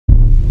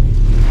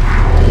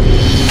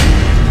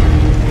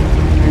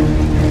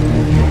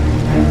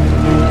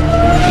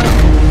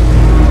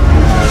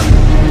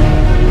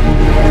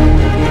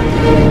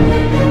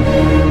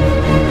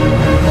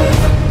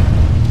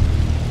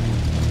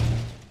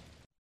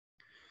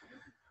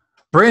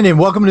Brandon,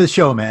 welcome to the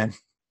show, man.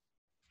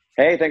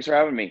 Hey, thanks for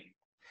having me.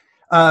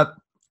 Uh,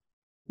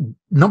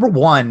 Number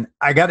one,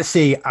 I got to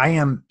say, I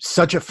am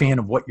such a fan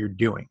of what you're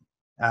doing.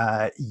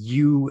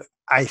 You,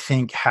 I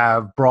think,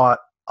 have brought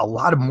a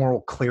lot of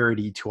moral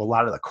clarity to a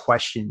lot of the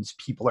questions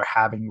people are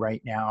having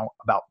right now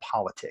about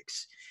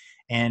politics,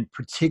 and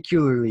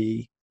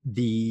particularly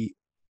the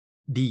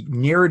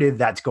narrative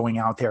that's going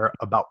out there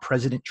about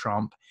President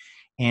Trump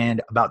and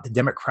about the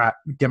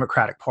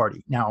Democratic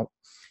Party. Now,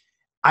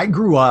 I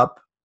grew up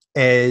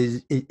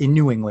in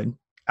New England.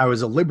 I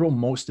was a liberal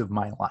most of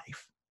my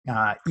life.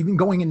 Even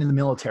going into the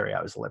military,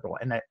 I was a liberal,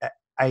 and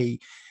I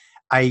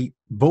I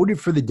voted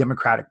for the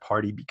Democratic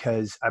Party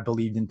because I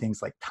believed in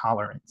things like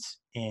tolerance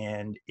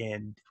and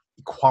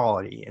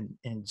equality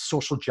and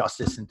social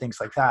justice and things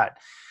like that.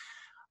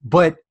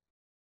 But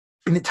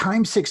in the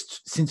time since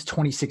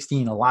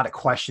 2016, a lot of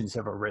questions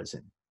have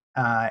arisen.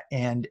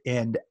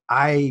 And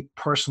I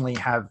personally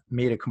have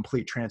made a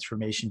complete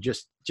transformation,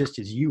 just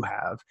as you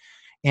have.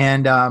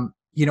 And I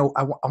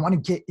want to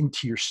get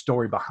into your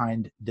story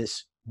behind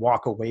this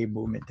Walkaway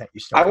movement that you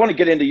I started. want to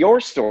get into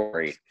your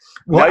story.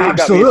 Well, Now you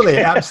got absolutely, me.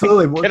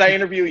 absolutely. Can I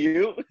interview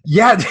you?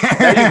 Yeah.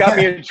 Now you got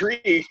me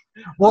intrigued.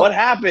 Well, What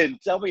happened?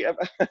 Tell me. Sorry.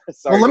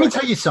 well, let go me ahead.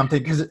 tell you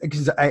something,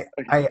 because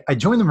I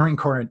joined the Marine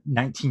Corps at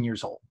 19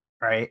 years old,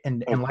 right?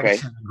 And like I Okay.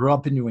 said, I grew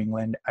up in New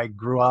England. I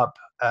grew up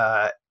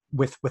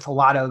with a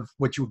lot of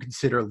what you would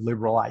consider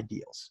liberal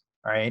ideals,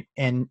 right?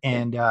 And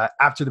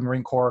after the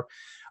Marine Corps,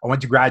 I went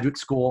to graduate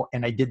school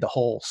and I did the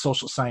whole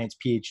social science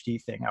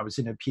PhD thing. I was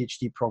in a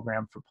PhD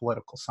program for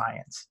political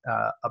science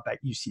up at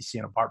UC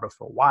Santa Barbara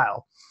for a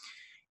while.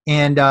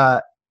 And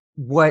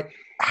what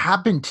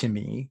happened to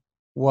me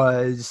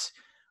was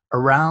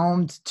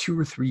around 2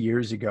 or 3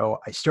 years ago,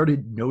 I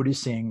started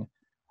noticing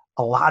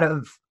a lot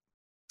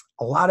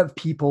of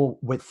people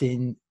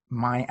within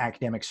my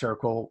academic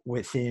circle,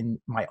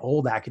 within my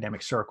old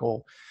academic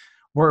circle,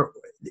 where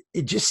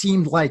it just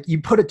seemed like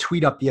you put a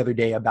tweet up the other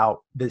day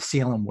about the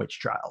Salem witch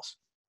trials.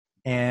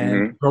 And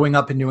Hmm. growing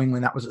up in New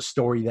England, that was a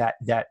story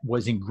that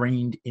was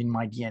ingrained in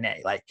my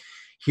DNA. Like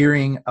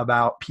hearing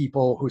about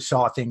people who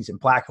saw things in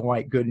black and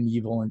white, good and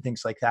evil, and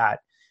things like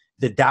that,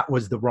 that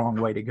was the wrong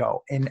way to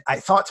go. And I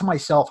thought to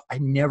myself, I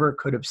never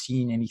could have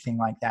seen anything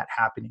like that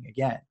happening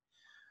again.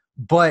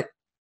 But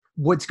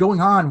what's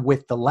going on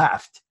with the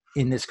left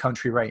in this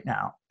country right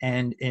now,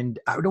 and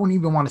I don't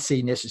even want to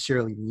say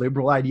necessarily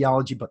liberal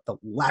ideology, but the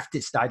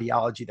leftist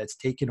ideology that's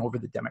taken over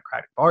the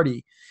Democratic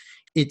Party,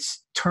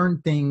 it's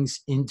turned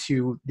things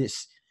into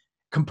this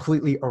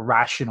completely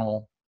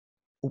irrational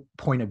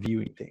point of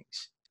viewing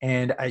things.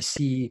 And I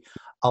see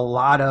a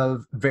lot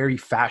of very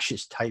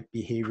fascist type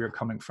behavior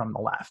coming from the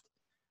left.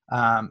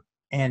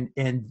 And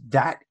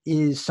that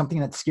is something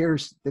that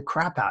scares the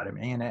crap out of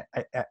me. And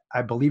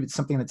I believe it's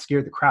something that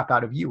scared the crap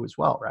out of you as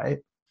well, right?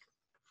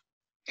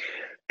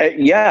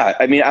 Yeah,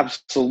 I mean,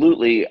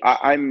 absolutely.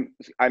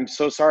 I'm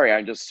so sorry.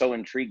 I'm just so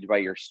intrigued by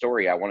your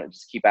story. I want to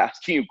just keep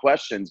asking you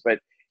questions. But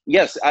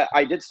yes,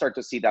 I did start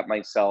to see that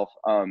myself.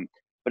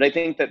 But I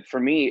think that for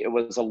me, it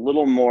was a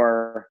little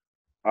more.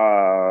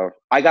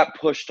 I got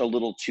pushed a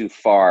little too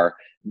far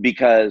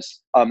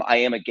because I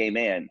am a gay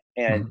man,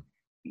 and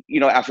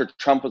Mhm. after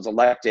Trump was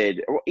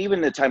elected, or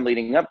even the time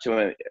leading up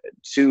to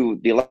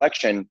the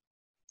election,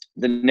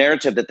 the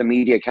narrative that the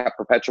media kept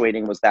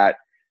perpetuating was that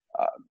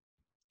uh,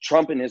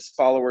 Trump and his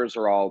followers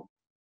are all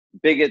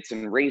bigots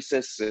and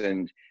racists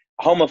and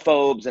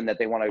homophobes, and that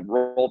they want to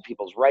roll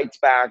people's rights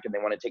back, and they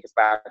want to take us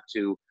back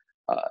to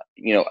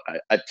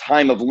a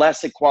time of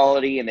less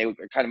equality, and they would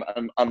kind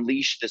of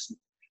unleash this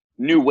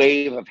new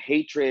wave of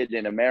hatred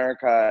in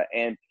America.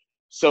 And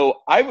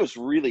so I was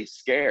really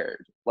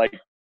scared, like,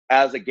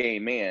 as a gay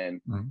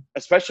man, Mhm.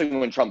 especially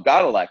when Trump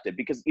got elected,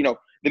 because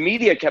the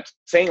media kept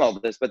saying all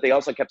this, but they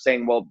also kept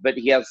saying, well, but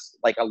he has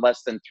like a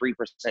less than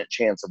 3%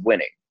 chance of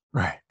winning.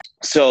 Right.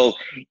 So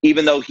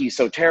even though he's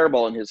so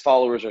terrible and his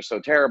followers are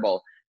so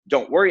terrible,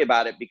 don't worry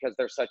about it, because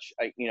they're such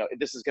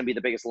this is going to be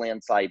the biggest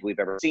landslide we've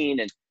ever seen.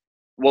 And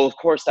well, of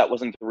course that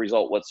wasn't the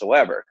result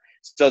whatsoever.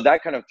 So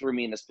that kind of threw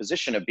me in this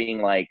position of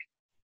being like,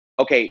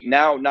 okay,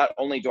 now not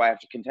only do I have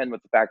to contend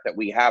with the fact that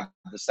we have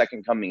the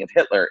second coming of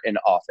Hitler in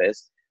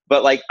office,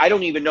 but like, I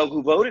don't even know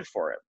who voted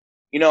for him.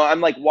 I'm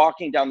like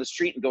walking down the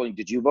street and going,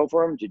 did you vote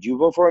for him? Did you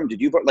vote for him?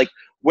 Did you vote? Like,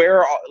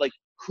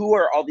 who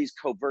are all these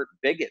covert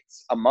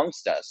bigots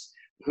amongst us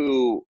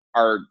who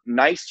are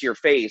nice to your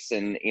face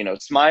and,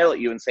 smile at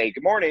you and say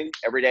good morning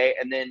every day,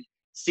 and then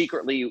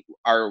secretly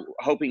are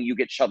hoping you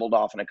get shuttled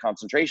off in a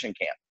concentration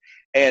camp?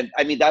 And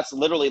I mean, that's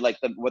literally like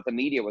what the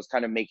media was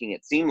kind of making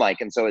it seem like.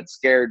 And so it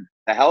scared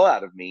the hell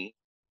out of me.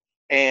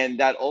 And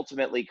that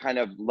ultimately kind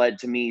of led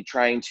to me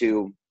trying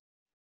to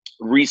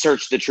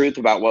research the truth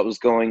about what was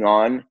going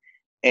on.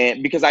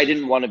 And because I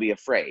didn't want to be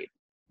afraid,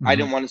 I Mhm.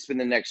 didn't want to spend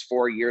the next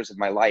 4 years of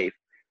my life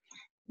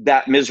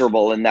that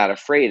miserable and that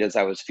afraid as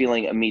I was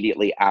feeling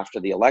immediately after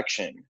the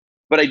election.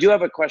 But I do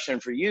have a question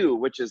for you,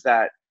 which is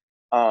that,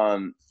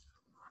 um,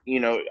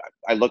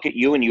 I look at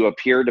you and you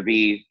appear to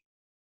be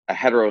a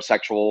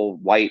heterosexual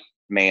white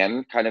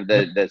man, kind of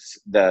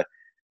Yep.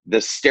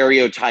 the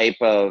stereotype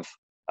of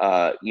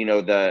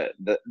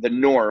the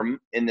norm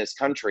in this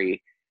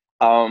country.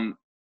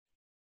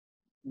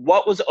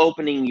 What was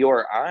opening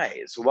your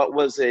eyes? What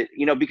was it?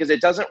 Because it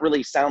doesn't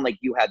really sound like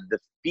you had the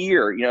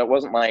fear. It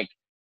wasn't like,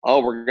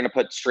 oh, we're going to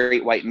put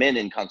straight white men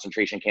in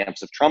concentration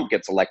camps if Trump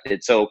gets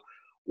elected. So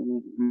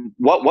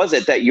what was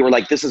it that you were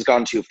like, this has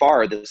gone too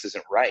far, this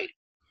isn't right?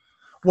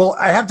 Well,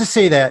 I have to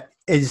say that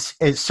as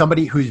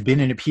somebody who's been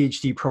in a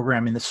PhD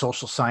program in the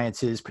social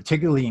sciences,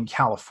 particularly in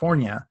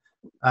California,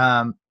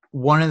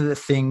 one of the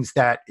things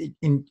that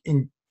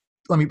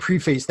let me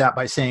preface that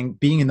by saying,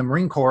 being in the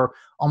Marine Corps,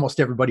 almost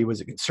everybody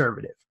was a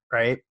conservative,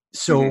 right?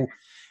 So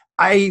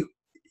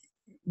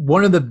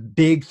one of the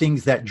big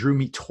things that drew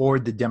me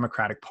toward the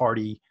Democratic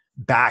Party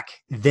back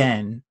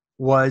then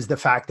was the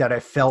fact that I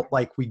felt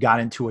like we got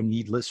into a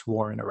needless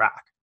war in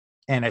Iraq.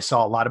 And I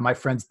saw a lot of my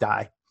friends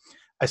die.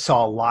 I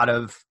saw a lot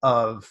of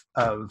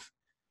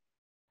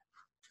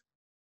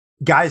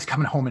guys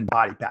coming home in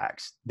body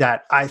bags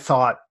that I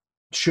thought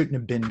shouldn't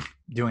have been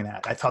doing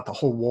that. I thought the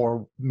whole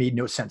war made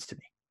no sense to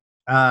me.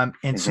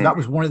 And so that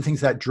was one of the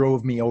things that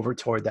drove me over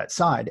toward that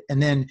side.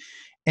 And then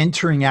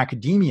entering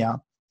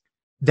academia,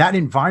 that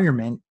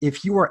environment,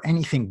 if you are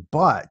anything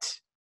but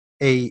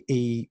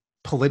a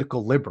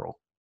political liberal,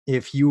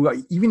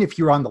 even if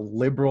you're on the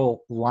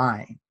liberal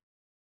line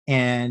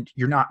and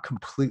you're not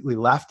completely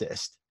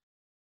leftist,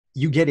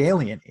 you get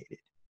alienated.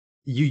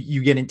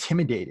 You get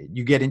intimidated.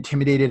 You get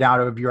intimidated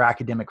out of your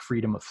academic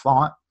freedom of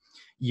thought.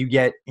 You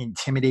get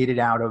intimidated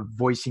out of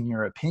voicing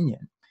your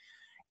opinion.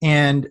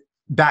 And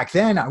back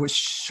then, I was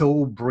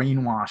so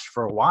brainwashed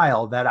for a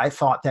while that I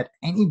thought that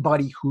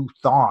anybody who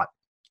thought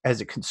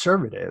as a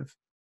conservative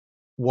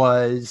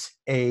was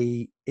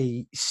a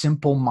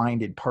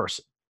simple-minded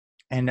person.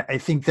 And I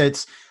think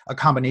that's a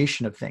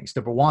combination of things.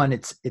 Number one,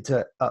 it's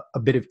a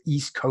bit of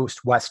East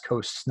Coast, West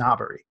Coast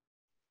snobbery,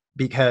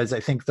 because I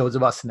think those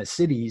of us in the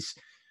cities,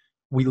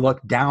 we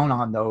look down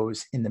on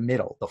those in the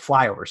middle, the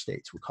flyover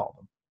states, we call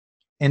them.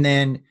 And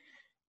then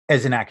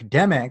as an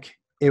academic,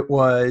 it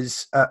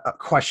was a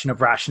question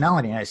of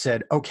rationality. And I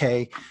said,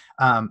 okay,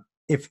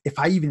 if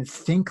I even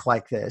think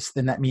like this,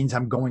 then that means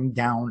I'm going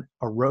down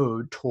a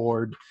road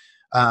toward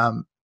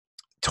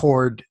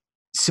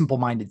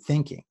simple-minded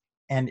thinking.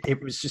 And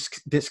it was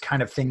just this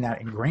kind of thing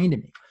that ingrained in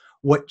me.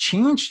 What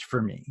changed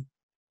for me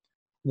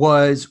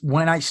was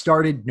when I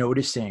started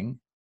noticing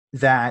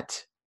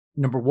that,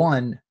 number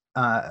one,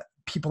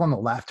 people on the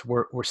left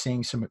were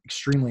saying some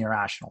extremely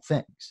irrational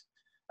things.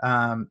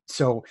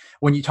 So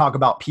when you talk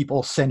about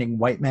people sending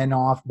white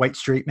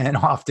straight men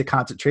off to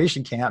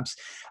concentration camps,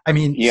 I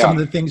mean, some of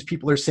the things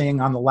people are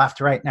saying on the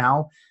left right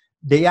now,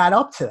 they add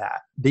up to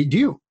that. They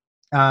do.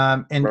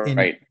 And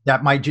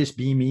that might just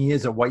be me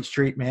as a white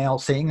straight male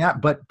saying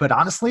that, but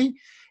honestly,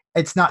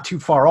 it's not too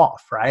far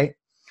off, right?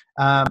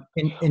 I'm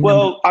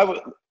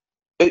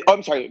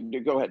sorry,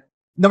 go ahead.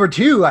 Number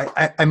two,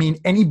 I mean,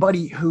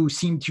 anybody who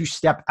seemed to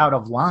step out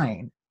of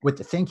line with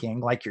the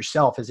thinking, like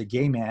yourself as a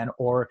gay man,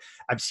 or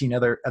I've seen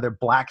other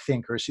black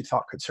thinkers who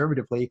thought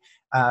conservatively,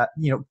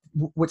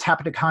 what's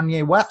happened to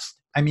Kanye West?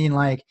 I mean,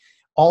 like,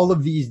 all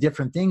of these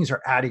different things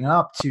are adding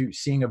up to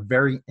seeing a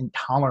very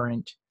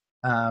intolerant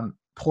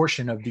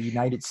portion of the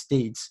United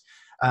States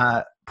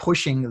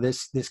pushing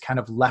this kind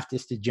of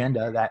leftist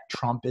agenda that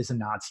Trump is a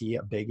Nazi,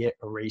 a bigot,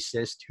 a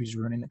racist who's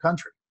ruining the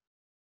country.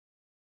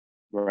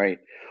 Right.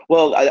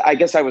 Well, I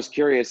guess I was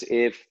curious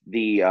if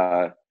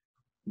the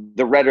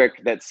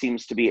rhetoric that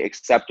seems to be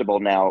acceptable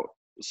now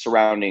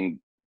surrounding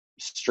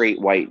straight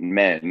white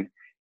men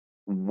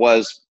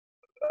was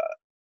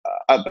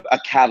a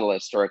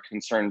catalyst or a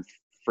concern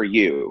for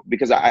you,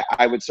 because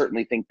I would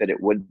certainly think that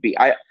it would be.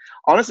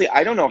 Honestly,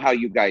 I don't know how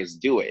you guys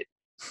do it,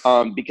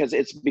 because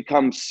it's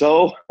become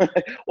so,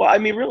 well, I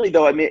mean, really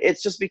though, I mean,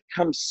 it's just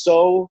become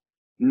so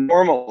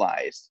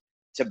normalized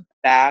to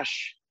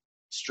bash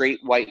straight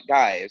white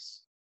guys.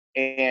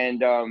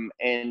 And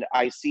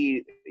I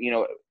see,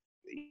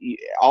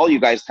 all you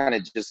guys kind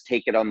of just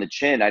take it on the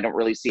chin. I don't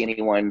really see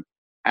anyone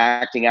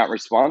acting out in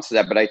response to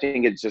that, but I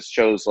think it just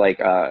shows like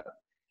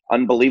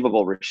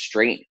unbelievable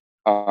restraint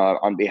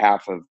on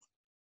behalf of,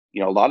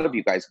 a lot of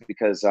you guys,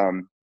 because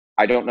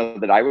I don't know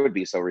that I would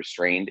be so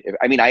restrained.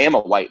 I mean, I am a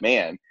white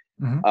man,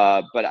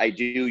 but I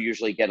do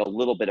usually get a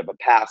little bit of a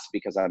pass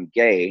because I'm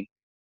gay.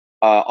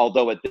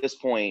 Although at this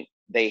point,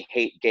 they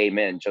hate gay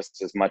men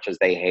just as much as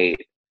they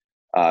hate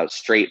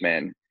straight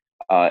men.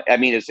 I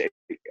mean,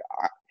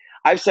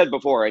 I've said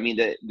before, I mean,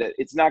 that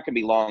it's not going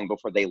to be long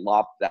before they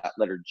lop that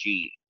letter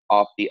G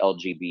off the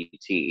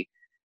LGBT,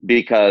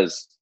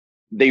 because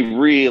they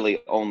really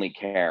only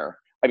care.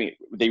 I mean,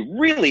 they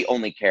really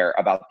only care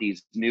about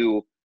these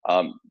new,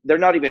 they're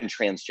not even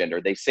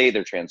transgender. They say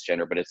they're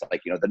transgender, but it's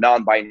like, the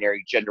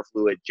non-binary, gender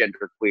fluid,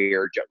 gender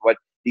queer,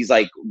 these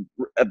like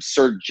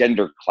absurd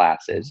gender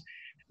classes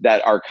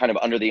that are kind of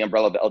under the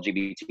umbrella of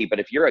LGBT. But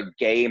if you're a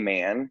gay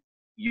man,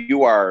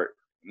 you are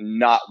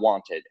not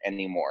wanted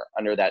anymore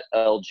under that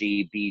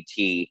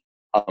LGBT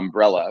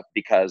umbrella,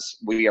 because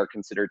we are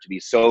considered to be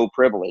so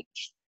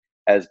privileged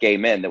as gay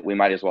men that we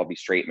might as well be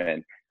straight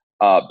men.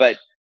 But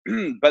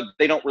but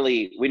we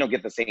don't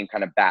get the same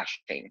kind of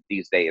bashing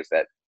these days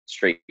that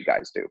straight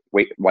guys do,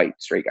 white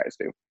straight guys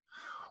do.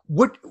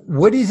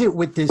 What is it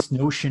with this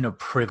notion of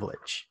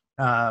privilege?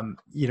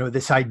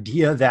 This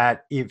idea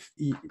that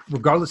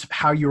regardless of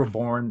how you were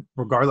born,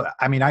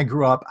 I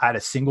grew up, I had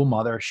a single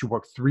mother. She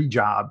worked 3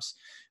 jobs.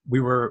 We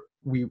were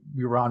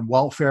on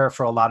welfare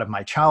for a lot of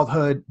my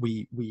childhood.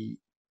 We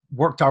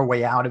worked our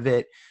way out of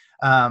it.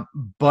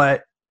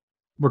 But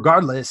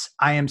regardless,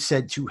 I am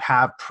said to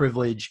have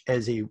privilege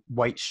as a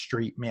white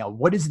straight male.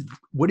 What is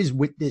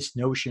with this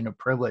notion of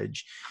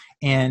privilege,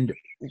 and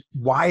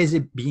why is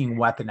it being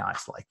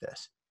weaponized like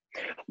this?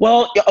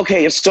 Well,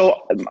 okay,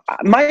 so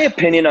my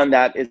opinion on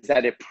that is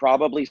that it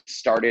probably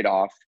started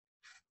off,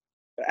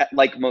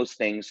 like most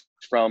things,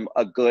 from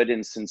a good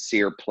and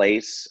sincere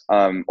place,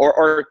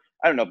 or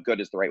I don't know if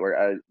good is the right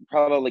word,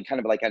 probably kind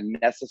of like a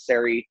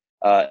necessary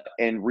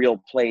and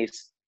real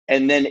place.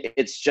 And then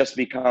it's just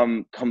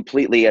become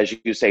completely, as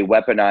you say,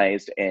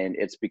 weaponized, and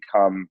it's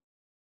become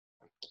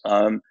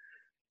an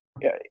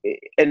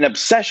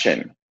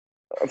obsession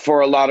for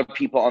a lot of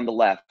people on the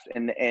left,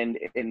 and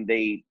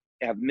they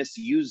have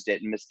misused it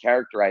and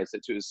mischaracterized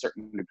it to a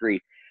certain degree.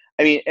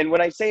 I mean, and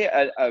when I say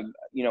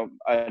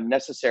a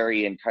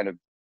necessary and kind of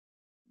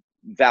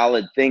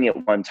valid thing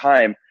at one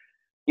time,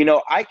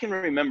 I can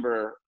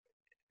remember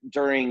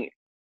during,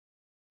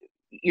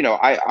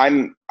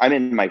 I'm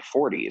in my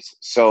 40s,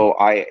 so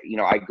I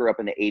grew up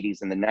in the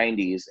 80s and the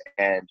 90s,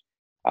 and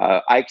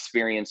I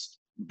experienced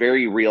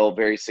very real,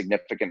 very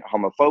significant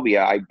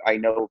homophobia. I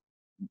know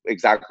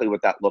exactly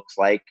what that looks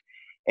like,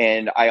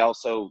 and I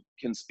also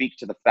can speak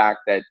to the fact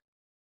that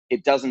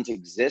it doesn't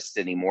exist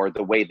anymore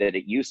the way that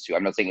it used to.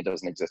 I'm not saying it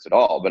doesn't exist at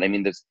all, but I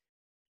mean, this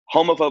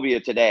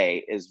homophobia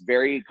today is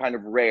very kind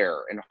of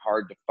rare and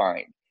hard to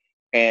find.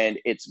 And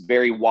it's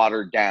very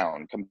watered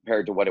down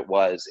compared to what it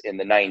was in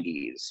the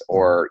 90s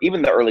or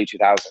even the early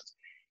 2000s.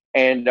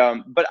 And,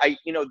 but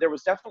there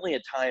was definitely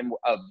a time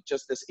of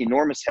just this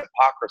enormous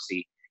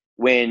hypocrisy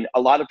when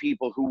a lot of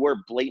people who were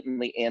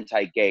blatantly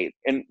anti-gay,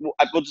 and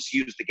we'll just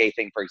use the gay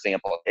thing, for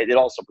example, it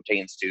also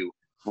pertains to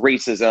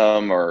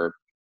racism or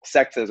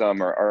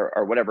sexism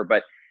or whatever.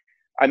 But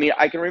I mean,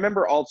 I can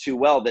remember all too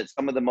well that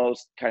some of the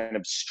most kind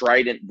of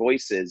strident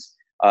voices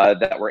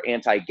that were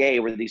anti-gay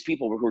were these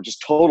people who were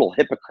just total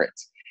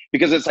hypocrites,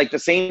 because it's like the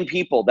same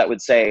people that would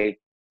say,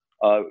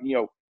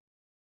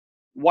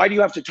 why do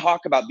you have to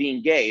talk about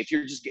being gay? If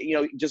you're just,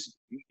 just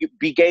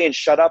be gay and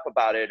shut up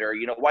about it. Or,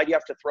 why do you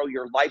have to throw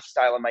your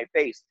lifestyle in my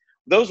face?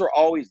 Those are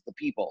always the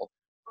people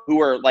who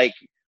are like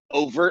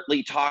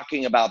overtly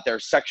talking about their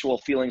sexual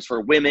feelings for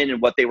women and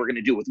what they were going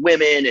to do with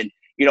women and,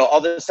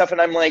 all this stuff.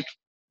 And I'm like,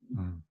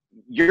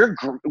 you're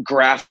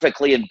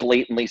graphically and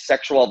blatantly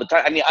sexual all the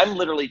time. I mean, I'm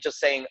literally just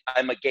saying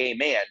I'm a gay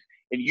man,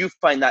 and you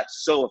find that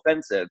so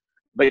offensive,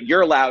 but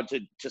you're allowed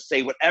to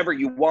say whatever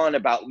you want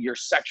about your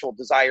sexual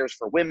desires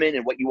for women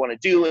and what you want to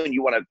do, and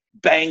you want to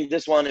bang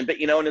this one, and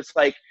it's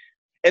like,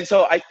 and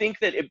so I think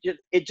that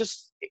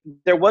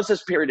there was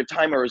this period of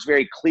time where it was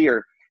very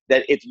clear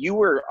that if you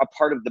were a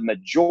part of the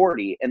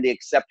majority and the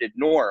accepted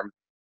norm,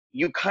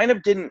 you kind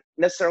of didn't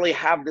necessarily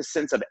have this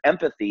sense of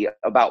empathy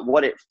about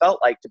what it felt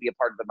like to be a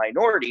part of the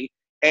minority,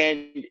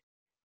 and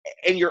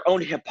your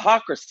own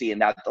hypocrisy in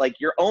that, like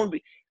your own.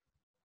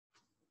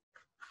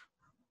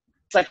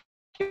 It's like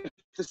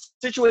the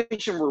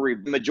situation where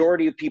the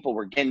majority of people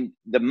were and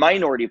the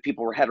minority of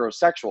people were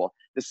heterosexual,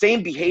 the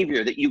same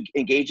behavior that you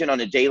engage in on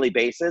a daily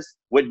basis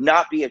would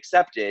not be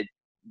accepted,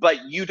 but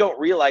you don't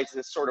realize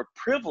this sort of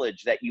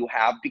privilege that you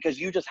have because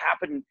you just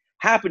happen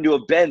to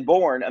have been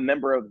born a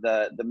member of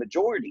the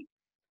majority.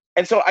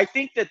 And so I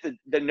think that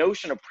the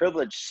notion of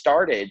privilege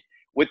started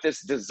with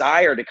this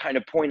desire to kind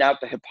of point out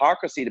the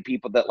hypocrisy to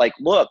people that, like,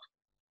 look,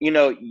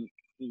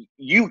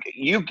 you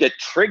get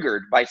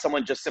triggered by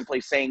someone just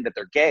simply saying that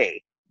they're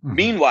gay. Mm-hmm.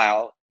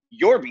 Meanwhile,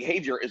 your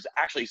behavior is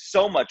actually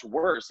so much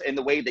worse in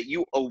the way that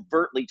you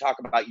overtly talk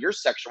about your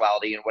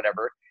sexuality and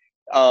whatever.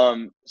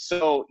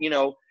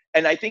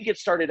 And I think it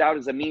started out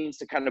as a means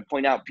to kind of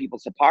point out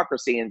people's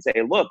hypocrisy and say,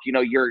 look,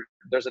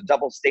 there's a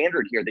double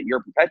standard here that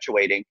you're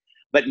perpetuating.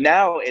 But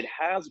now it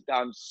has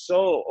gone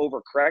so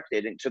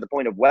overcorrected and to the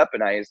point of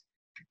weaponized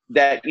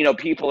that,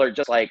 people are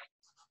just like,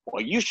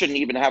 well, you shouldn't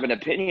even have an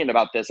opinion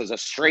about this as a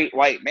straight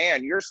white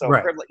man. You're so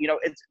privileged.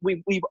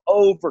 We've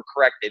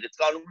overcorrected. It's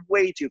gone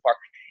way too far.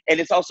 And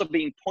it's also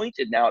being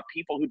pointed now at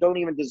people who don't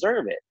even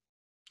deserve it.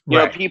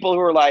 People who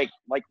are like,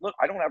 look,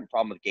 I don't have a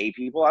problem with gay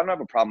people. I don't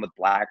have a problem with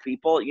black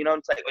people.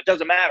 It's like, it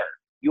doesn't matter.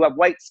 You have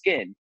white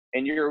skin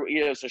and you're,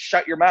 so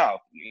shut your mouth,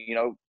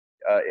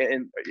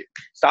 and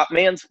stop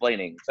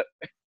mansplaining.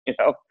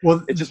 So,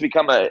 well, it's just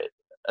become a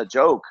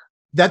joke.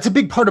 That's a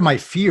big part of my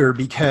fear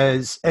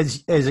because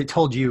as I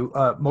told you,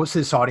 most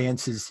of this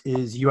audience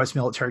is U.S.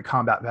 military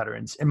combat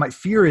veterans. And my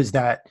fear is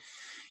that,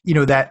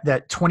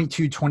 that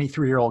 22,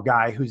 23-year-old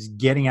guy who's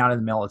getting out of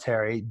the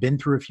military, been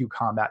through a few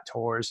combat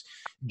tours,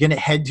 going to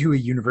head to a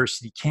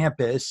university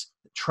campus,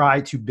 try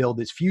to build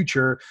his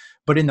future,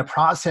 but in the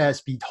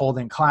process be told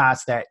in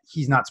class that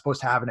he's not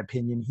supposed to have an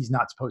opinion, he's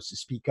not supposed to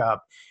speak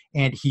up.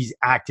 and he's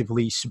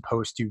actively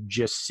supposed to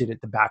just sit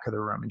at the back of the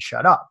room and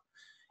shut up.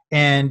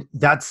 And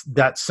that's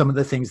some of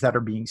the things that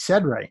are being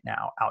said right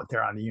now out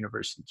there on the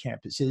university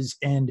campuses.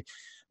 And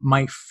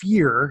my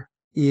fear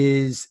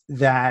is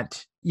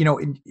that,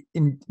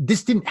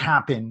 this didn't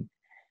happen,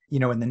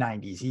 in the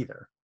 90s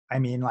either. I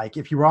mean, like,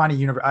 if you were on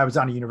I was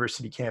on a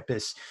university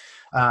campus,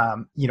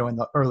 in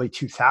the early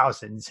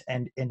 2000s,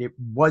 and it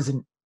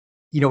wasn't,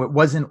 it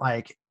wasn't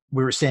like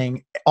we were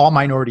saying all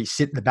minorities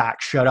sit in the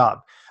back, shut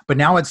up. But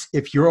now it's,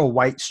 if you're a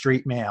white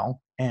straight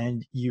male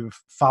and you've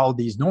followed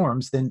these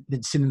norms, then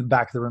sit in the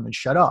back of the room and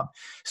shut up.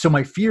 So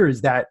my fear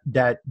is that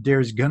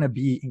there's going to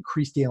be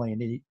increased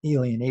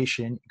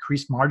alienation,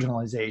 increased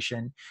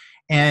marginalization,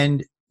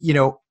 and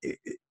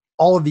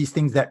all of these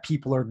things that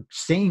people are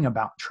saying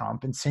about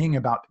Trump and saying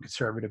about the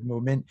conservative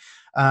movement.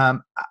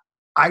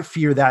 I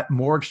fear that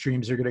more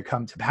extremes are going to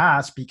come to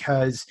pass,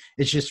 because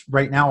it's just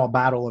right now a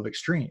battle of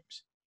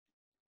extremes.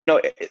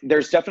 No,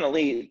 there's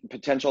definitely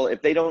potential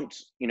if they don't,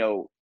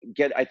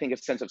 get, I think, a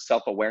sense of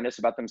self-awareness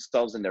about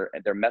themselves and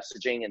their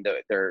messaging and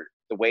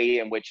the way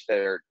in which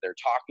they're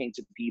talking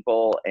to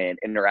people and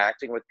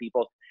interacting with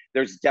people.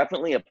 There's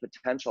definitely a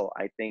potential,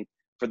 I think,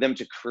 for them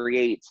to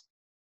create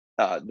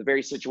the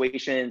very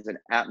situations and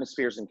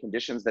atmospheres and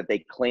conditions that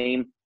they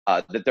claim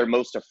that they're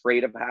most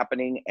afraid of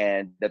happening,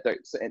 and that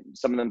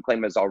some of them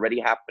claim is already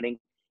happening.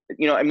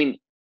 I mean,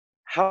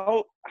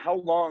 how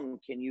long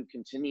can you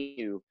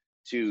continue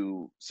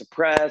to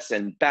suppress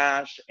and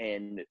bash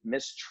and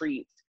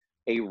mistreat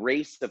a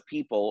race of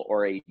people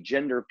or a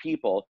gender of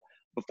people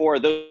before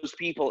those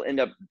people end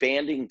up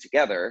banding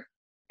together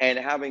and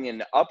having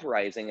an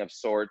uprising of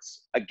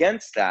sorts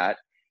against that?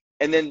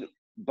 And then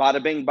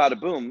bada bing, bada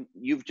boom,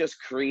 you've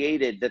just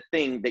created the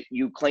thing that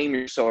you claim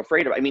you're so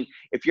afraid of. I mean,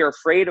 if you're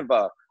afraid of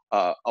a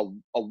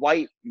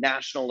white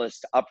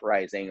nationalist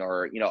uprising,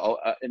 or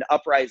an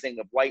uprising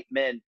of white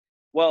men,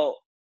 well,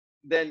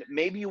 then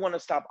maybe you want to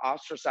stop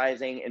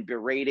ostracizing and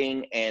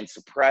berating and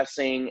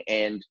suppressing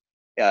and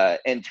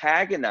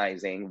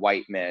antagonizing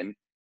white men,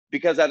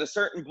 because at a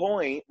certain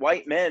point,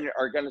 white men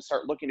are going to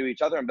start looking to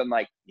each other and been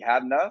like, you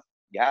had enough?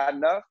 You had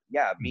enough?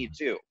 Yeah, me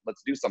too.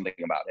 Let's do something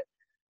about it.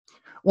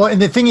 Well,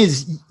 and the thing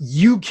is,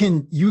 you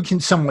can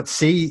somewhat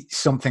say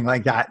something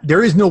like that.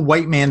 There is no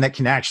white man that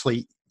can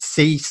actually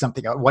say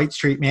something, a white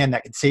straight man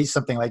that can say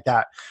something like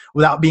that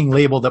without being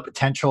labeled a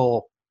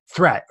potential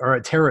threat or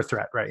a terror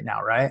threat right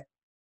now, right?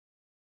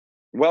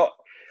 Well,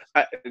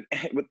 I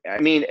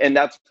mean, and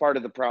that's part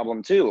of the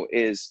problem too,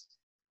 is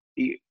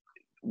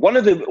one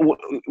of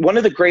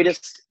the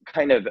greatest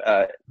kind of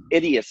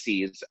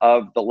idiocies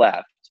of the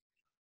left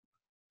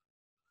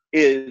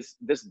is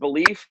this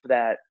belief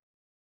that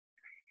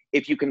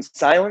if you can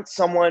silence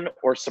someone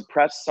or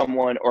suppress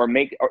someone or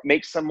make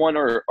someone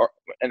or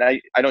and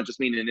I don't just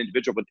mean an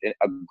individual, but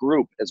a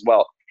group as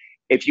well.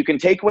 If you can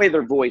take away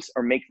their voice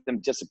or make them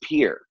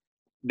disappear,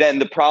 then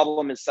the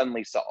problem is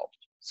suddenly solved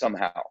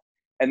somehow.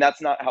 And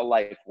that's not how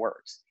life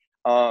works.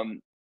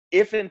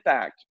 If in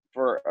fact,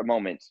 for a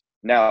moment,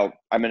 now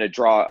I'm going to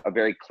draw a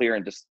very clear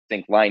and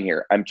distinct line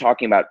here. I'm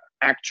talking about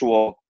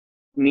actual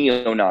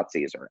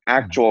neo-Nazis or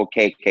actual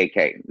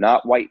KKK,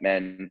 not white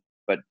men,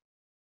 but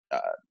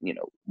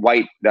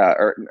white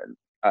or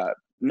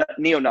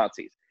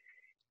neo-Nazis.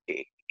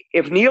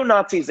 If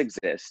neo-Nazis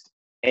exist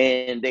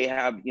and they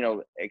have,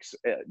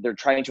 they're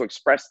trying to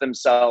express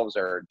themselves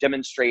or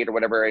demonstrate or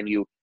whatever, and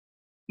you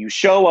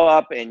show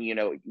up and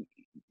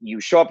you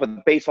show up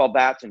with baseball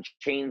bats and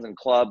chains and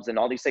clubs and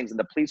all these things, and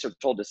the police are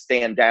told to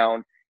stand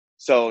down.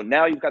 So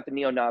now you've got the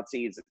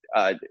neo-Nazis,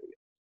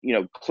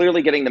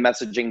 clearly getting the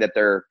messaging that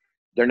they're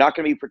not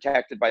going to be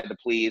protected by the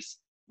police.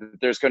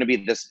 There's going to be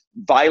this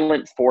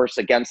violent force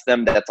against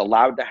them that's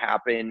allowed to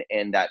happen,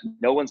 and that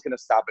no one's going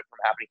to stop it from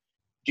happening.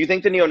 Do you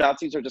think the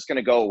neo-Nazis are just going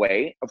to go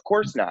away? Of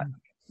course not.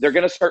 They're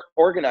going to start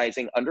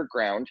organizing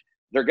underground.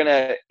 They're going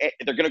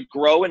to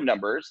grow in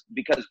numbers,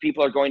 because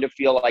people are going to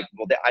feel like,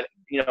 well,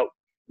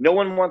 no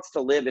one wants to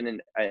live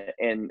in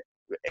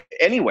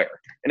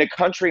anywhere in a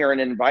country or an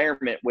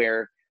environment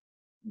where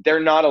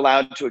they're not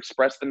allowed to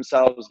express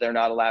themselves. They're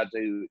not allowed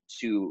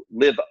to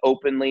live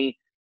openly.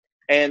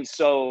 And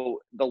so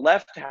the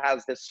left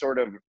has this sort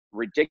of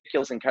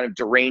ridiculous and kind of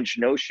deranged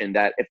notion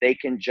that if they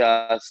can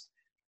just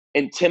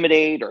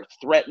intimidate or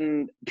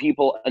threaten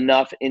people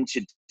enough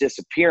into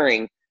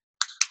disappearing,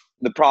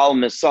 the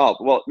problem is solved.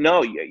 Well,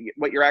 no,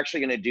 what you're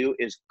actually going to do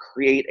is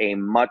create a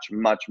much,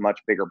 much, much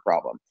bigger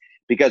problem,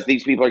 because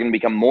these people are going to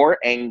become more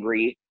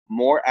angry,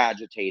 more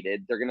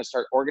agitated. They're going to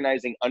start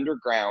organizing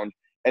underground.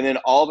 And then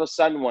all of a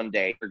sudden one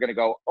day they're going to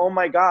go, oh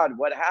my God,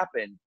 what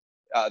happened?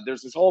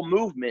 There's this whole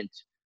movement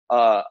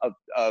of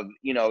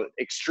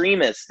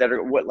extremists that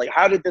are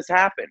how did this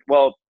happen?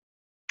 Well,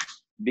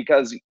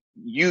 because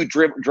you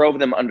drove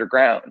them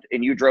underground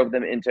and you drove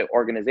them into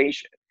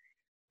organization.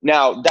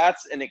 Now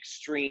that's an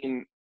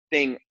extreme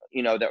thing,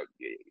 that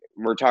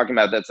we're talking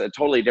about. That's a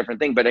totally different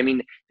thing. But I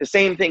mean, the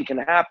same thing can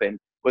happen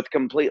with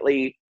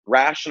completely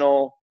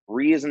rational,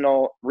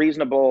 reasonable,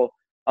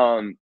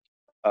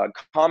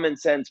 common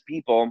sense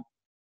people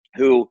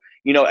who,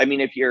 you know, I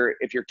mean, if you're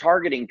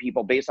targeting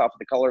people based off of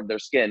the color of their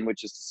skin,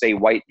 which is to say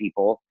white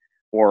people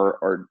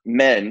or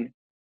men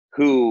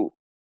who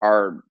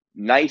are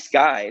nice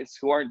guys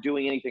who aren't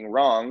doing anything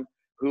wrong,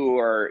 who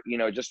are, you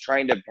know, just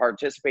trying to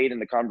participate in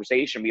the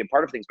conversation, be a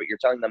part of things, but you're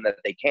telling them that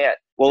they can't,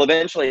 well,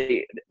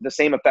 eventually the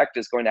same effect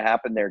is going to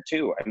happen there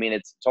too. I mean,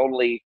 it's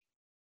totally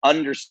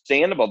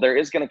understandable. There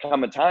is going to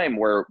come a time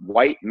where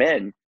white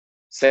men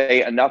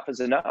say enough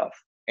is enough,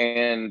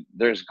 and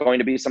there's going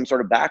to be some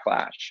sort of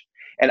backlash.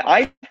 And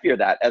I fear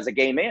that as a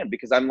gay man,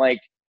 because I'm like,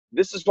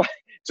 this is why,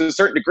 to a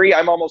certain degree,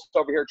 I'm almost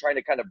over here trying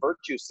to kind of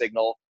virtue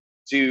signal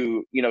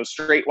to, you know,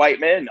 straight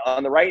white men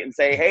on the right and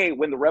say, hey,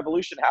 when the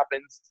revolution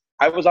happens,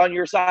 I was on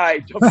your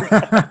side.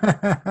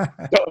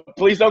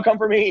 Please don't come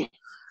for me. You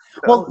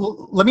know?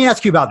 Well, let me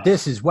ask you about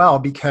this as well,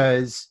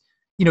 because,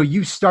 you know,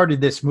 you started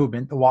this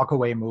movement, the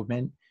Walkaway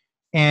movement,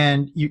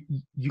 and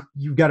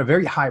you've got a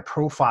very high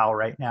profile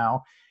right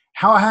now.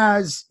 How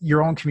has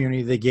your own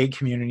community, the gay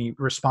community,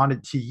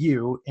 responded to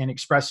you in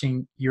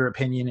expressing your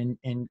opinion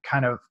and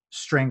kind of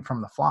straying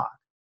from the flock?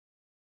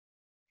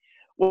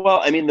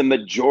 Well, I mean, the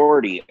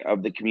majority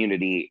of the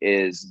community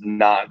is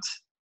not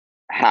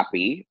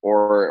happy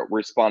or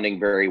responding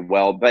very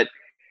well. But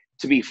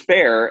to be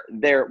fair,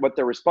 what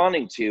they're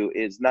responding to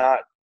is not,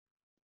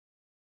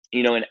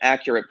 you know, an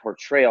accurate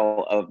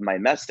portrayal of my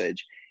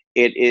message.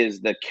 It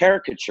is the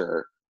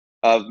caricature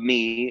of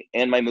me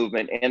and my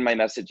movement and my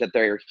message that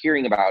they're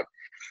hearing about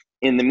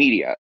in the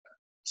media.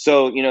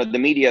 So, you know, the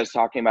media is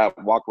talking about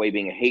Walkaway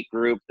being a hate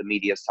group. The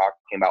media is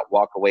talking about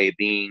Walkaway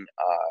being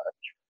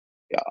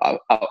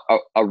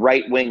a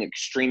right-wing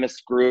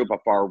extremist group, a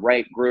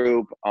far-right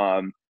group,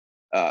 a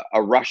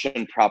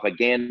Russian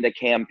propaganda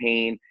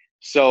campaign.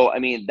 So, I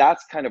mean,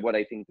 that's kind of what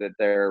I think that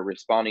they're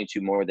responding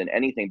to more than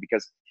anything,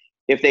 because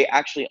if they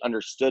actually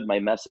understood my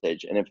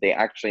message and if they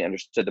actually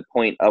understood the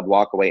point of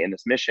Walkaway and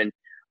this mission,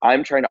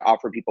 I'm trying to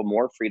offer people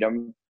more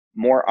freedom,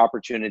 more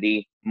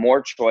opportunity,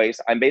 more choice.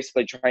 I'm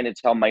basically trying to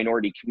tell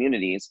minority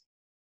communities,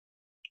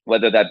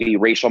 whether that be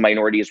racial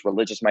minorities,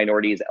 religious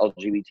minorities,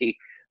 LGBT,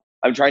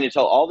 I'm trying to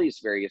tell all these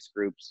various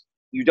groups,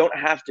 you don't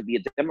have to be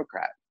a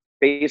Democrat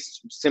based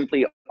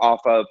simply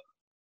off of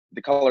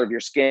the color of your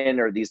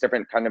skin or these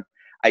different kind of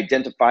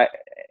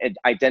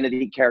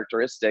identity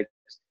characteristics,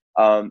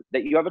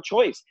 that you have a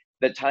choice,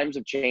 that times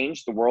have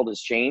changed, the world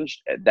has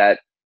changed, that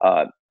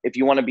if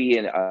you want to be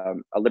a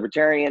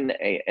libertarian,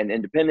 an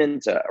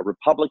independent, a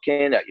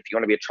Republican, if you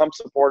want to be a Trump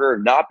supporter,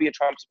 not be a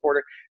Trump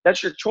supporter,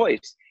 that's your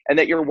choice, and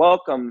that you're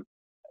welcome.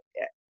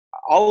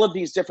 All of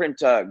these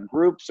different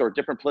groups or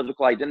different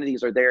political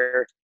identities are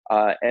there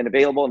and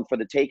available and for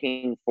the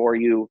taking for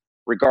you,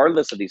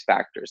 regardless of these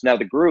factors. Now,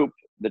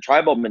 the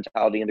tribal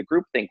mentality and the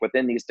groupthink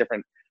within these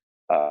different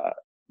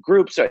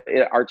groups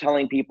are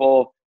telling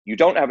people, you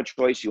don't have a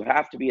choice. You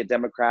have to be a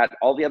Democrat.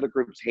 All the other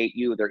groups hate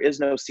you. There is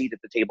no seat at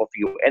the table for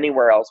you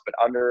anywhere else but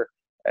under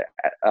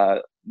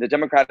the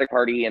Democratic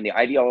Party and the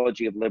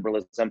ideology of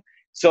liberalism.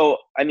 So,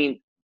 I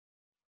mean,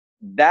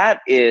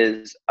 that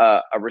is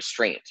a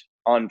restraint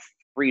on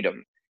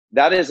freedom.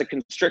 That is a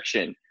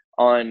constriction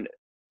on,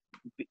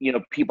 you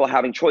know, people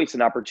having choice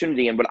and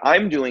opportunity. And what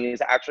I'm doing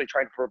is actually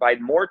trying to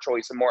provide more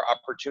choice and more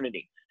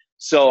opportunity.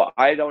 So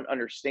I don't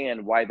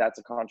understand why that's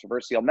a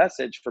controversial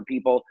message for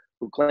people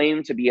who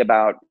claim to be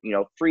about, you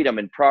know, freedom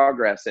and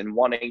progress and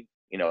wanting,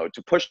 you know,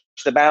 to push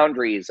the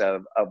boundaries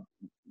of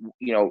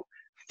you know,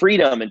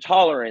 freedom and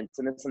tolerance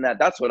and this and that.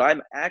 That's what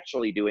I'm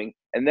actually doing,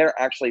 and they're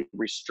actually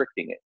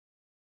restricting it.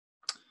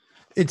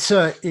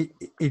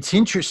 It's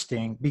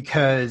interesting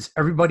because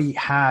everybody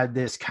had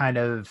this kind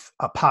of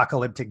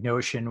apocalyptic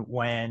notion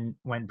when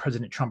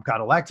President Trump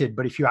got elected.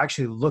 But if you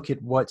actually look at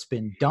what's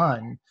been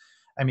done,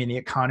 I mean, the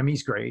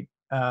economy's great.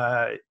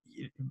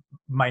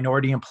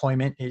 Minority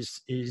employment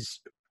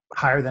is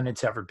higher than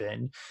it's ever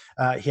been.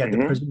 He had the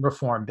prison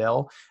reform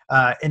bill,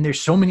 and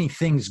there's so many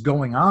things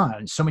going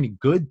on, so many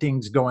good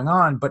things going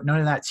on, but none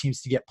of that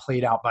seems to get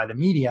played out by the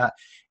media.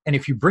 And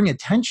if you bring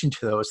attention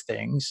to those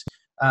things,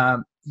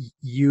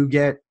 you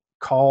get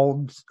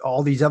called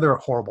all these other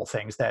horrible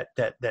things that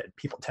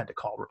people tend to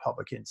call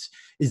Republicans.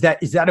 Is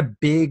that a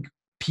big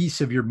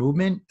piece of your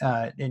movement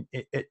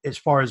as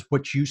far as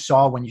what you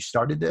saw when you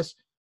started this?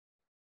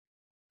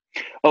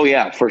 Oh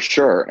yeah, for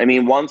sure. I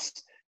mean,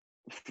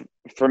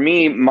 for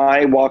me,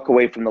 my walk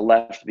away from the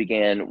left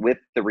began with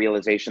the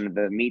realization of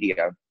the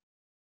media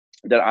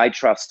that I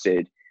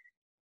trusted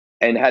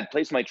and had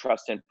placed my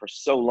trust in for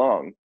so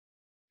long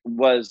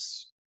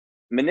was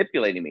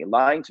manipulating me,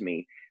 lying to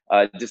me,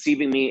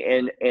 deceiving me,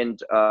 and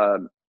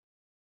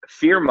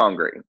fear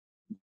mongering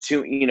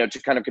to, you know,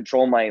 to kind of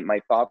control my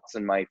thoughts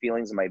and my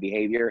feelings and my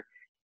behavior,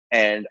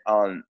 and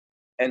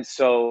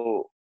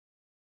so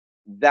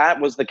that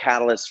was the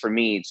catalyst for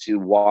me to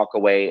walk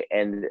away,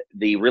 and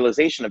the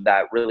realization of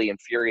that really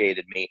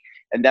infuriated me,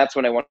 and that's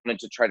when I wanted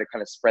to try to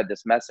kind of spread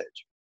this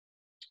message,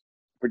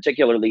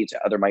 particularly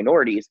to other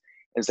minorities,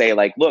 and say,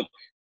 like, look,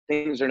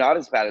 things are not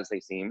as bad as they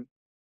seem.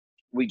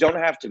 We don't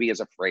have to be as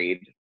afraid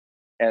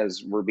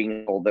as we're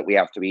being told that we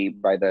have to be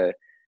by the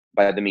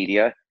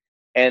media,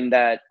 and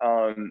that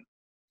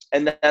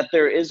and that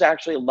there is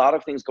actually a lot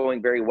of things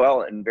going very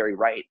well and very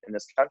right in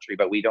this country,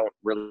 but we don't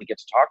really get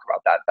to talk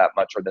about that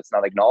much, or that's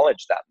not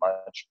acknowledged that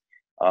much,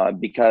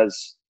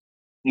 because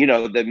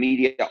the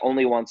media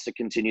only wants to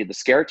continue the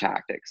scare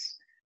tactics.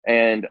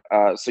 And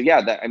so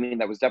yeah,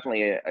 that was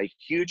definitely a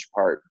huge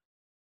part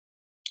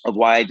of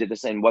why I did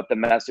this, and what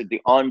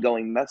the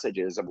ongoing message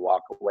is of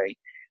Walkaway,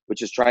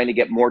 which is trying to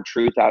get more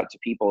truth out to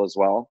people as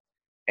well,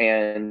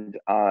 and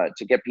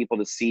to get people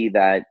to see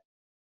that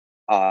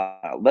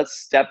let's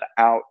step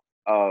out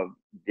of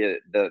the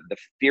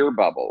fear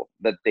bubble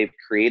that they've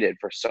created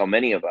for so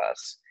many of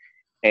us,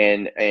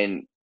 and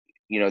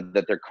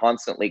that they're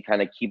constantly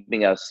kind of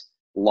keeping us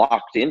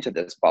locked into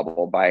this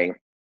bubble by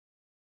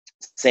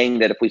saying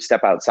that if we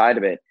step outside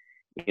of it,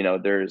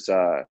 there's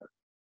a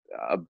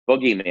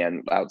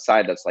boogeyman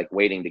outside that's like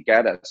waiting to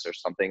get us, or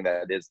something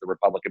that is the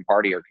Republican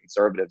Party or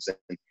conservatives.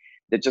 And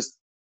that just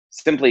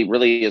simply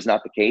really is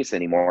not the case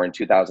anymore in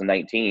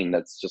 2019.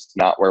 That's just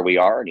not where we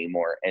are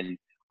anymore. And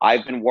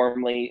I've been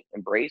warmly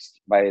embraced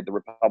by the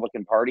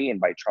Republican Party and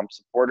by Trump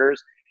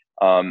supporters.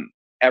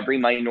 Every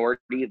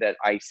minority that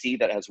I see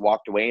that has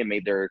walked away and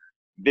made their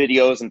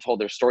videos and told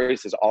their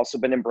stories has also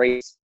been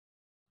embraced.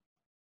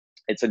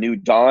 It's a new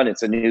dawn.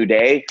 It's a new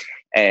day.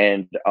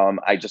 And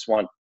I just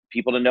want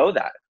people to know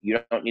that you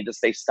don't need to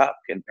stay stuck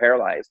and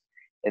paralyzed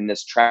in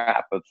this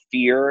trap of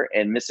fear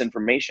and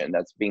misinformation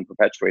that's being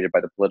perpetuated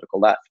by the political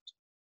left.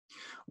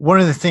 One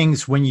of the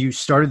things when you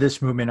started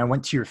this movement, I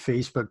went to your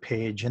Facebook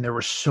page and there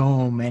were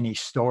so many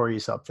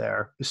stories up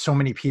there. So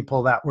many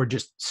people that were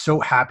just so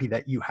happy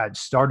that you had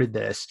started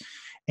this.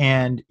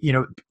 And,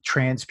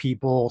 trans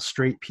people,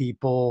 straight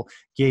people,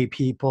 gay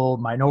people,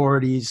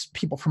 minorities,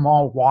 people from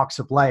all walks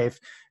of life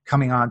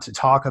coming on to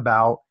talk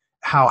about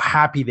how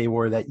happy they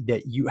were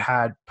that you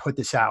had put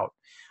this out.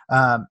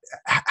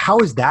 How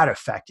has that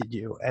affected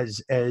you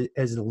as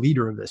the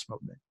leader of this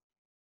movement?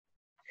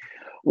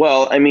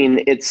 Well, there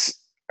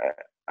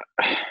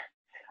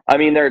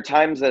are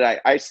times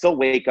that I still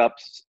wake up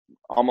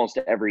almost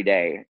every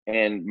day,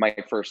 and my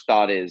first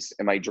thought is,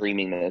 am I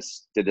dreaming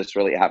this? Did this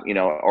really happen?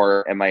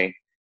 Or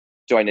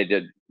do I need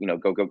to,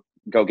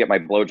 go get my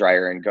blow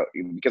dryer and go,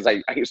 because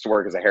I used to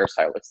work as a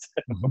hairstylist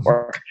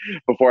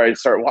before I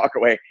start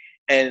Walkaway.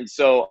 And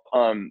so,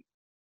 on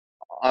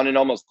an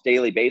almost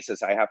daily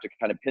basis, I have to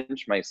kind of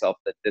pinch myself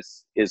that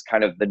this is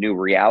kind of the new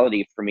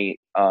reality for me.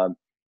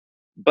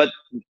 But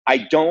I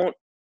don't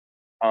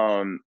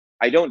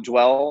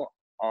dwell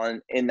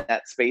in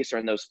that space or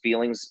in those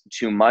feelings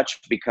too much,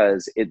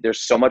 because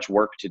there's so much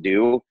work to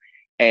do.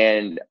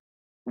 And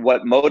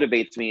what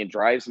motivates me and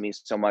drives me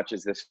so much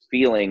is this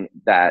feeling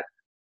that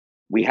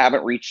we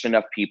haven't reached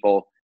enough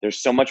people.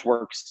 There's so much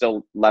work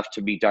still left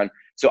to be done.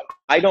 So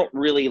I don't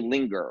really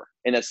linger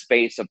in a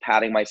space of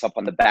patting myself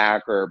on the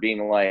back or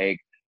being like,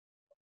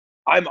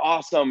 I'm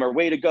awesome, or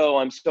way to go,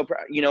 I'm so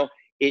proud.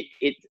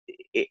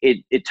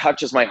 It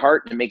touches my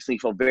heart, and it makes me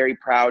feel very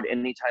proud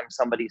anytime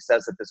somebody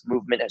says that this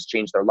movement has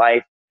changed their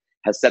life,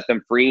 has set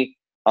them free.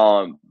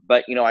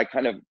 But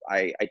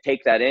I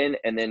take that in,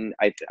 and then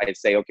I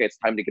say, okay, it's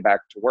time to get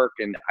back to work.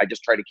 And I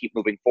just try to keep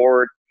moving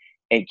forward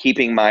and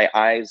keeping my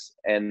eyes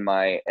and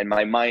my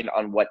mind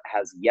on what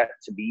has yet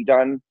to be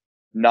done,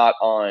 not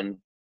on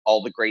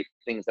all the great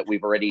things that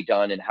we've already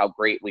done and how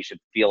great we should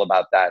feel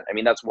about that.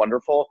 That's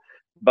wonderful,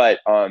 but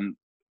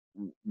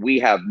we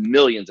have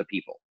millions of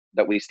people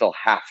that we still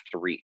have to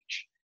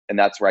reach. And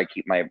that's where I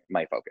keep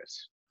my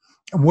focus.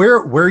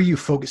 Where are you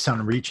focused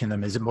on reaching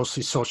them? Is it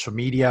mostly social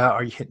media?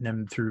 Are you hitting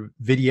them through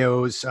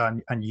videos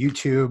on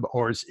YouTube,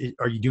 or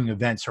are you doing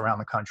events around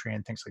the country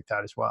and things like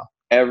that as well?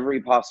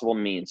 Every possible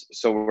means.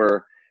 So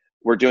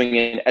we're doing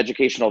an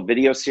educational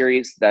video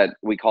series that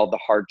we call The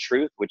Hard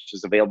Truth, which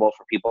is available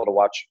for people to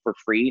watch for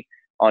free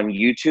on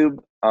YouTube.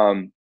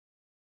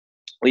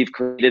 We've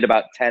created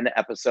about 10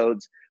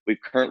 episodes. We've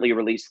currently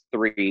released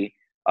 3.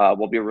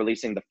 We'll be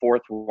releasing the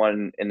 4th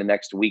one in the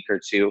next week or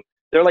 2.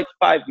 They're like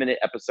 5-minute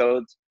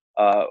episodes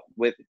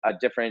with a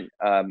different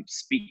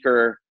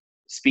speaker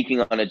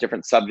speaking on a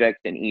different subject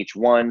in each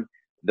one.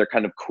 They're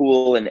kind of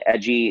cool and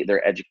edgy.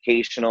 They're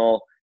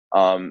educational.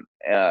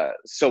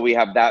 So we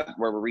have that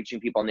where we're reaching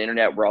people on the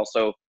internet. We're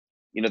also,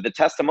 the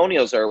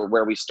testimonials are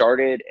where we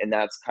started, and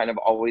that's kind of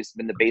always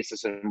been the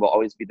basis and will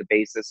always be the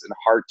basis and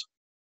heart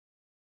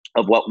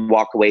of what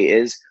Walkaway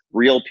is.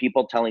 Real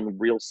people telling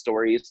real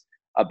stories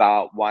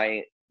about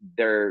why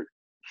they're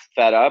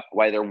fed up,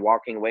 why they're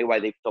walking away, why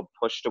they feel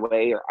pushed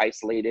away or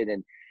isolated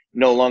and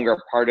no longer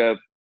part of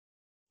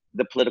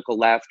the political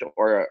left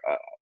or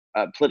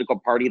a political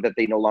party that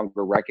they no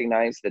longer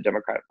recognize, the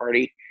Democratic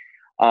Party.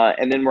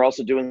 And then we're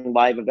also doing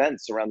live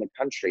events around the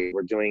country.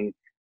 We're doing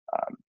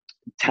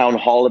town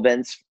hall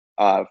events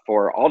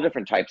for all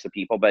different types of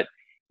people, but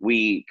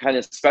we kind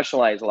of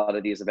specialize a lot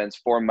of these events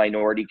for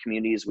minority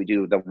communities. We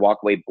do the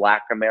Walkaway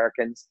Black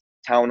Americans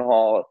town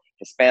hall,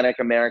 Hispanic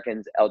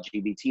Americans,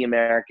 LGBT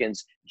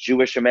Americans,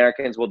 Jewish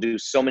Americans. We'll do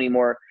so many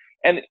more.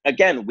 And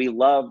again, we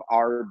love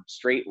our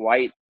straight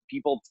white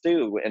people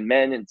too, and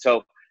men. And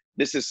so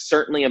this is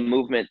certainly a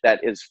movement that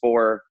is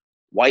for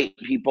white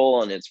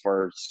people and it's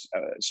for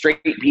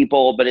straight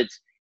people, but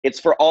it's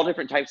for all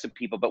different types of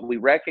people. But we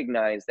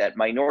recognize that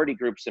minority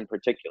groups in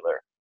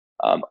particular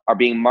are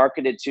being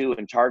marketed to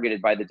and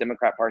targeted by the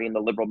Democrat Party and the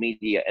liberal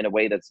media in a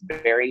way that's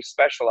very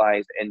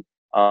specialized. And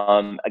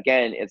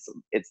again,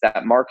 it's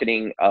that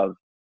marketing of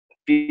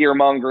fear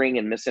mongering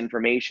and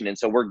misinformation. And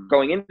so we're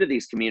going into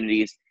these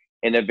communities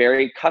in a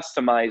very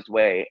customized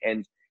way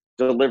and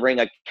delivering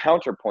a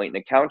counterpoint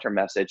and a counter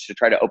message to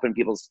try to open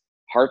people's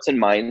hearts and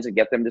minds and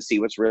get them to see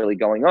what's really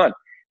going on.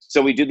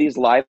 So we do these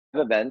live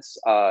events,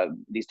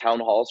 these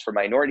town halls for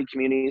minority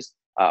communities.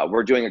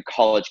 We're doing a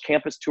college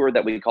campus tour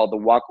that we call the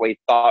Walkaway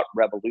Thought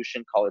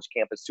Revolution College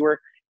Campus Tour,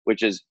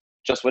 which is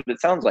just what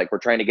it sounds like. We're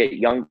trying to get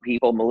young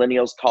people,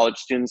 millennials, college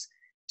students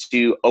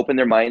to open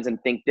their minds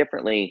and think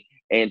differently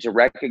and to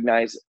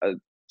recognize a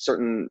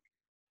certain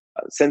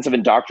sense of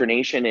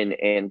indoctrination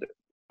and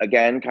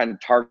again, kind of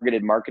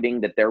targeted marketing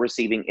that they're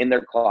receiving in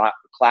their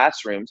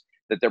classrooms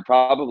that they're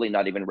probably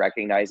not even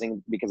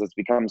recognizing because it's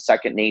become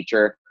second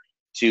nature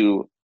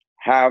to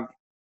have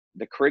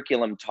the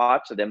curriculum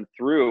taught to them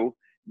through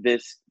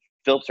this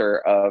filter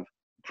of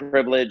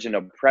privilege and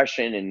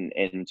oppression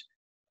and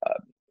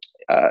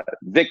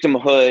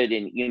victimhood.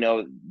 And, you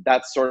know,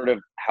 that's sort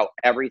of how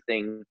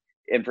everything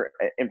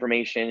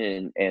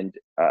information and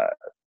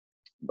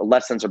the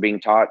lessons are being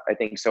taught, I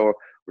think. So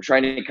we're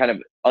trying to kind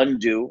of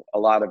undo a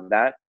lot of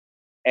that.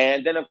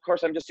 And then, of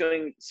course, I'm just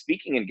doing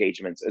speaking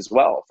engagements as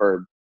well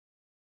for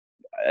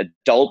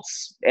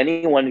adults,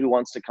 anyone who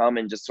wants to come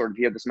and just sort of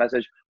hear this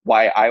message,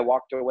 why I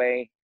walked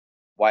away,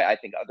 why I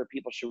think other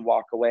people should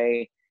walk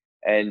away.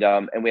 And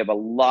we have a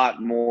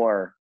lot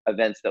more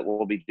events that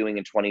we'll be doing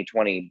in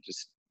 2020,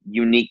 just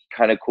unique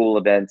kind of cool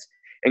events,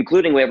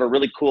 including we have a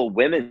really cool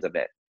women's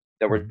event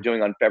that we're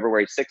doing on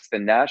February 6th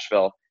in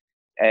Nashville.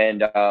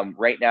 And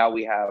right now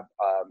we have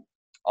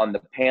on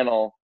the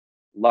panel,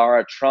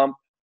 Lara Trump,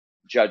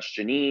 Judge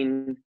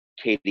Janine,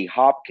 Katie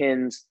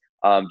Hopkins,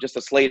 just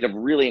a slate of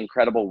really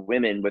incredible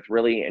women with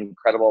really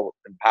incredible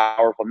and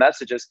powerful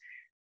messages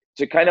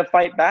to kind of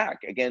fight back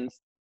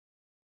against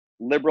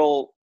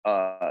liberal,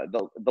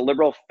 the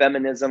liberal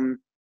feminism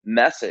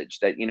message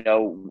that, you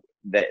know,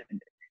 that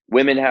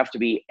women have to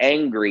be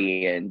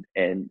angry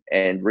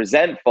and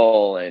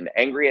resentful and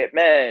angry at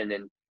men.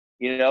 And,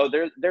 you know,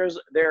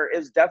 there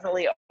is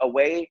definitely a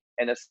way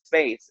and a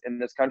space in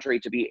this country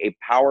to be a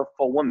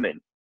powerful woman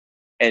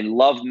and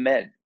love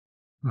men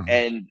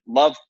and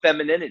love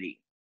femininity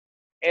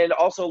and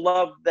also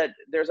love that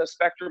there's a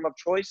spectrum of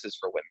choices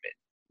for women,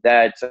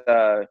 that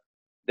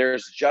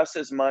there's just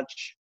as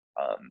much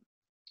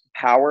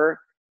power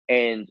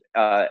and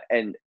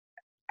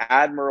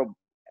admirable.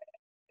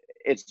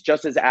 It's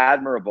just as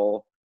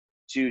admirable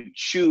to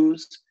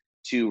choose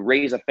to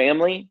raise a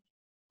family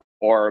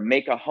or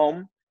make a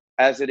home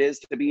as it is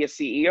to be a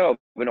CEO of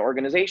an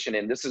organization.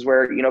 And this is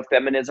where, you know,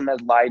 feminism has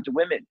lied to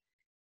women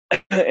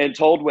and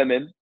told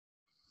women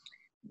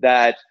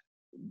that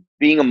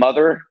being a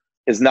mother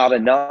is not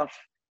enough,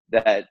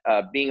 that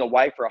being a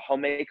wife or a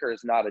homemaker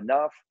is not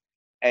enough.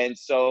 And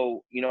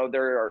so, you know,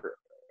 there are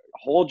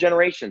whole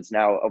generations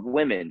now of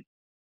women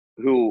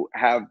who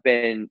have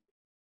been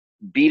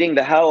beating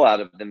the hell out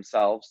of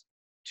themselves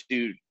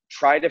to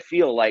try to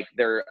feel like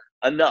they're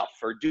enough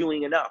or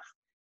doing enough,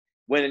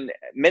 when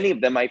many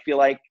of them, I feel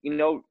like, you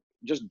know,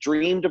 just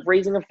dreamed of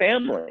raising a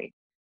family.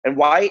 And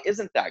why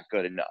isn't that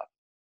good enough?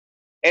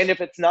 And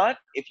if it's not,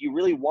 if you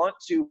really want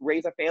to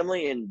raise a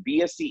family and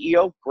be a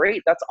CEO,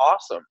 great, that's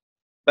awesome.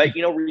 But,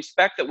 you know,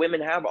 respect that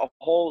women have a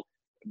whole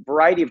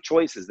variety of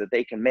choices that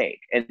they can make,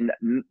 and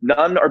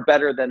none are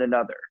better than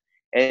another.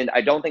 And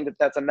I don't think that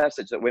that's a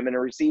message that women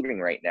are receiving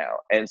right now.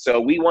 And so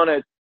we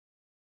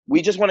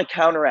just want to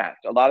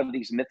counteract a lot of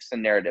these myths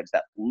and narratives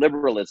that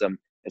liberalism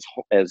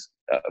is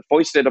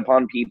foisted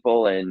upon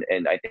people, and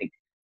I think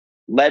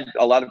led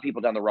a lot of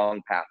people down the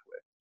wrong path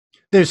with.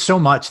 There's so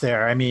much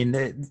there. I mean,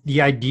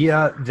 the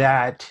idea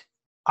that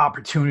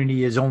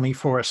opportunity is only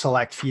for a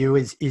select few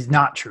is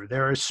not true.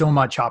 There is so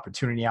much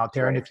opportunity out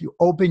there. Right. And if you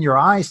open your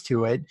eyes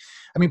to it,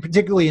 I mean,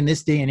 particularly in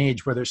this day and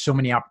age where there's so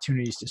many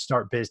opportunities to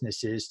start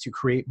businesses, to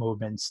create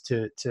movements,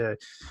 to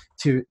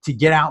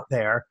get out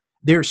there,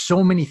 there's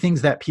so many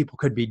things that people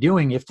could be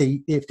doing if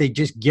they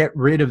just get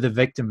rid of the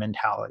victim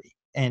mentality.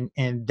 And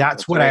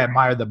that's what right. I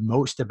admire the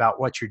most about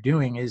what you're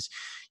doing is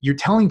you're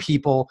telling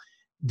people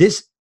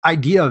this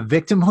idea of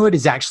victimhood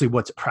is actually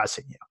what's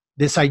oppressing you.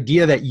 This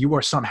idea that you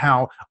are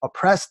somehow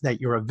oppressed,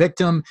 that you're a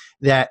victim,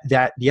 that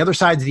the other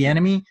side's the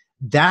enemy,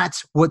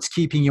 that's what's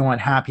keeping you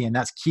unhappy, and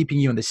that's keeping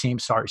you in the same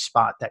sorry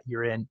spot that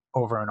you're in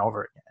over and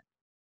over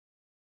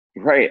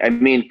again. Right. I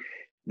mean,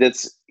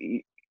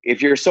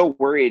 if you're so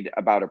worried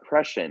about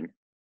oppression,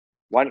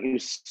 why don't you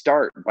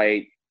start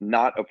by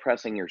not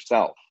oppressing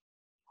yourself,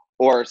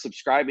 or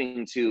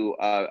subscribing to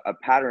a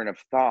pattern of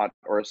thought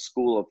or a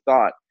school of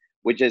thought,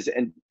 which is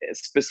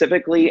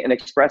specifically and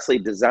expressly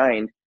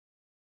designed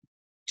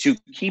to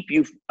keep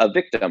you a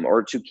victim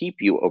or to keep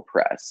you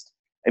oppressed.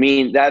 I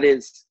mean, that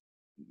is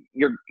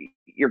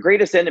your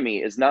greatest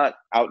enemy is not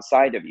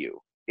outside of you.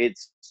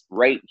 It's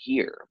right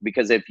here.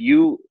 Because if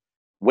you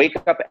wake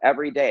up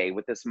every day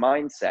with this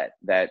mindset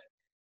that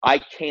I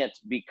can't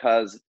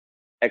because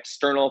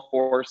external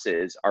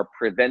forces are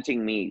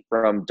preventing me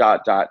from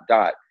dot, dot,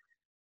 dot.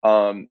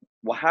 Well,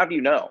 how do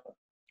you know?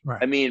 Right.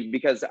 I mean,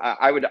 because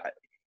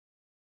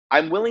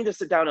I'm willing to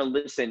sit down and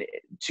listen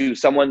to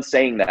someone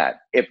saying that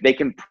if they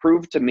can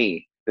prove to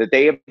me that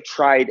they have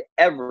tried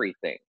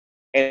everything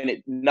and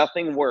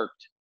nothing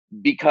worked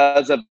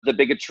because of the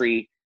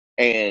bigotry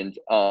and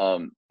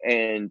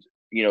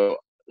you know,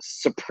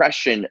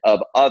 suppression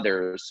of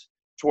others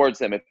towards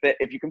them.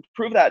 If you can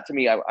prove that to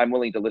me, I'm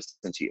willing to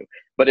listen to you.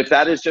 But if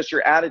that is just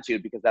your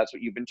attitude because that's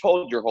what you've been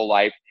told your whole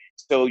life,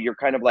 so you're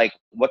kind of like,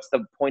 what's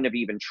the point of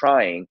even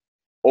trying?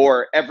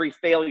 Or every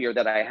failure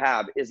that I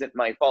have isn't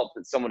my fault,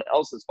 it's someone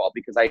else's fault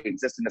because I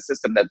exist in a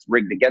system that's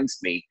rigged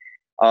against me.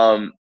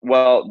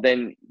 Well,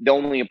 then the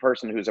only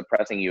person who's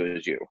oppressing you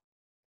is you.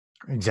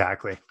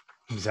 Exactly.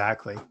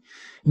 Exactly.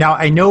 Now,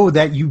 I know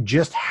that you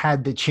just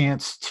had the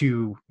chance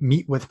to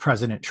meet with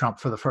President Trump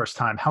for the first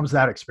time. How was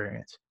that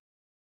experience?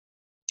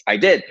 I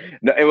did.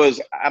 No, it was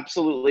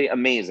absolutely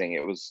amazing.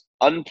 It was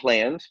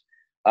unplanned.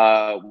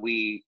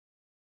 We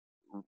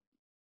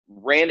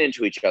ran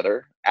into each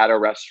other at a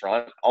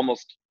restaurant,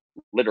 almost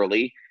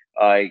literally.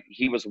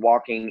 He was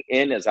walking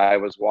in as I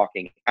was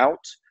walking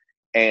out,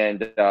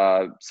 and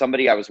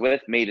somebody I was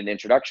with made an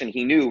introduction.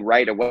 He knew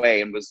right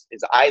away, and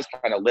his eyes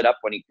kind of lit up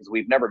because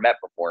we've never met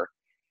before.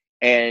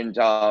 And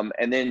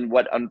then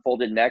what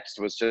unfolded next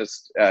was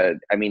just,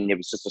 I mean, it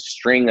was just a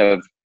string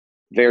of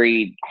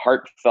very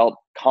heartfelt,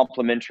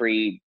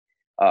 complimentary.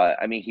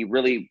 I mean, he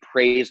really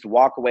praised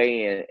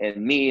Walkaway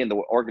and me and the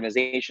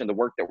organization, the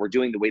work that we're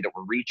doing, the way that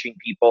we're reaching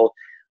people.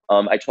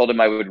 I told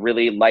him I would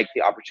really like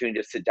the opportunity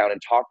to sit down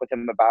and talk with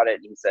him about it.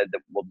 And he said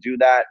that we'll do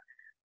that.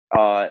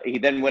 He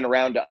then went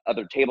around to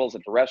other tables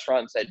at the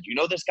restaurant and said, "Do you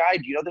know this guy?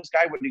 Do you know this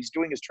guy? What he's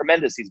doing is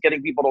tremendous. He's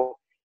getting people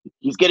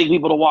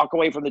to walk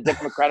away from the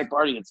Democratic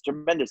Party. It's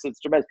tremendous. It's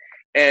tremendous."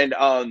 And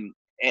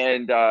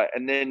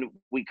then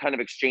we kind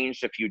of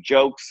exchanged a few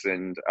jokes,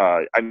 and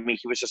I mean,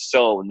 he was just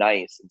so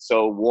nice and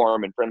so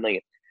warm and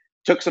friendly.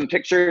 Took some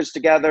pictures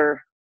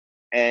together,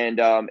 and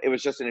it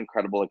was just an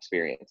incredible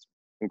experience.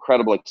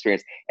 Incredible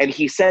experience. And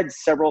he said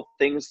several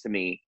things to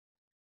me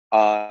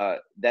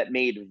that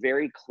made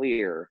very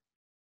clear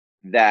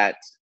that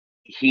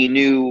he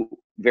knew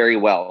very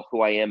well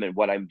who I am and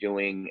what I'm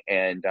doing.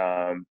 And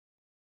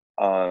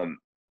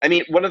I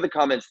mean, one of the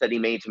comments that he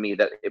made to me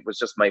that it was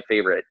just my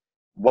favorite.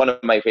 One of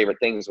my favorite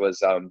things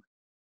was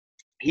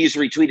he's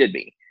retweeted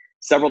me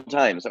several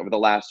times over the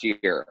last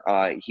year.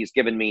 He's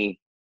given me,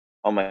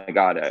 oh my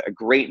God, a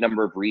great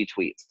number of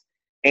retweets.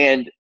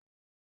 And,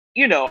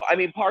 you know, I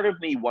mean, part of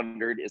me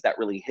wondered, is that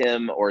really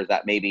him? Or is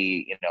that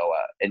maybe, you know,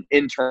 an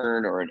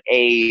intern or an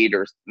aide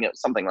or, you know,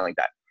 something like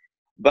that?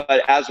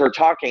 But as we're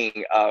talking,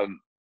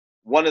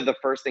 one of the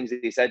first things that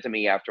he said to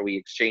me after we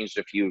exchanged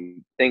a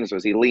few things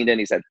was he leaned in,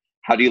 he said,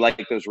 "How do you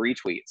like those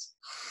retweets?"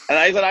 And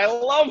I said, "I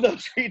love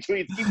those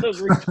retweets. Keep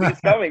those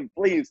retweets coming,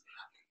 please."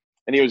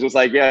 And he was just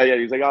like, yeah.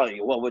 He's like, "Oh,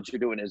 well, what you're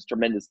doing is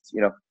tremendous,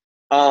 you know."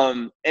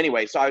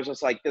 Anyway, so I was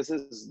just like, this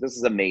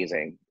is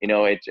amazing. You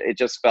know, it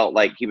just felt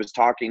like he was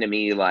talking to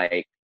me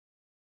like,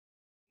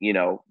 you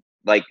know,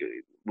 like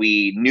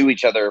we knew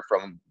each other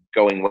from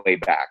going way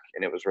back,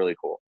 and it was really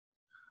cool.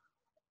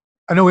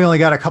 I know we only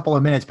got a couple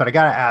of minutes, but I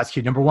got to ask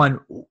you, number one,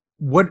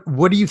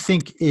 what do you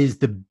think is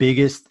the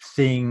biggest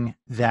thing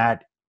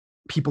that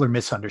people are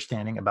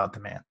misunderstanding about the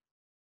man?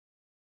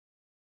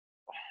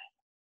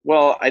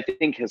 Well, I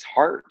think his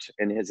heart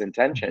and his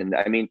intention.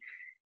 I mean,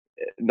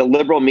 the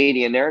liberal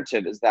media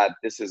narrative is that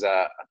this is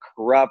a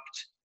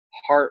corrupt,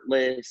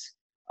 heartless,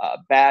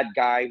 bad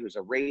guy who's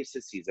a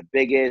racist. He's a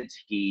bigot.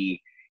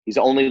 He's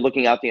only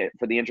looking out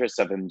for the interests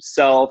of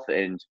himself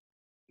and,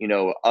 you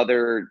know,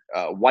 other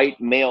white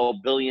male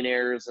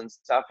billionaires and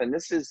stuff. And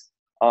this is,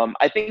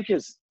 I think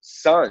his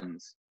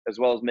sons, as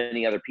well as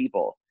many other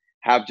people,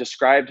 have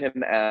described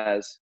him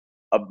as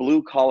a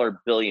blue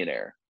collar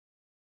billionaire.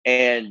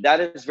 And that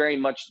is very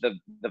much the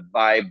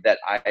vibe that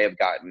I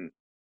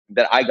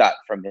got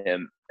from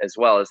him as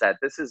well, is that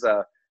this is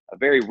a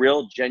very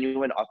real,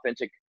 genuine,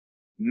 authentic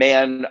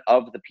man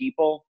of the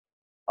people.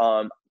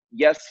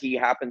 Yes, he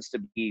happens to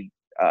be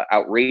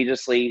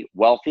outrageously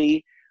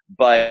wealthy,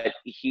 but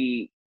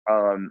he,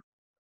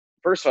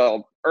 first of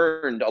all,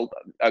 earned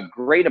a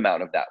great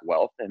amount of that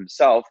wealth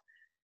himself.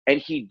 And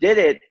he did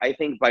it, I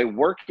think, by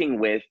working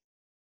with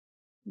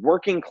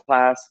working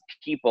class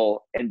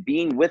people and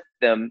being with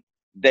them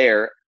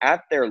there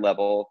at their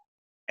level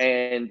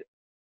and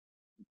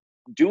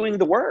doing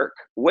the work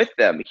with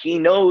them. He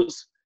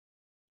knows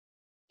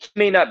he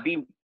may not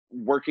be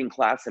working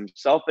class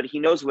himself, but he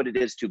knows what it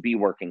is to be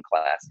working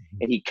class,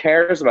 and he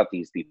cares about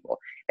these people.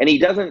 And he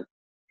doesn't,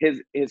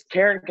 his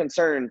care and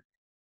concern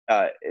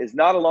is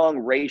not along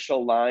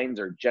racial lines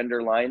or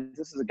gender lines.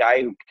 This is a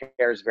guy who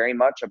cares very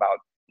much about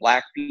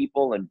Black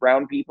people and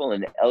brown people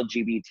and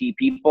LGBT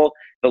people.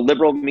 The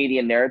liberal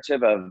media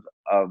narrative of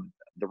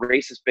the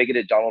racist,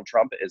 bigoted Donald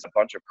Trump is a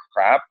bunch of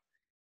crap.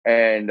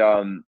 And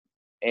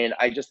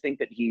I just think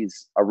that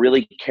he's a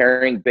really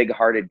caring,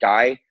 big-hearted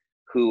guy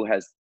who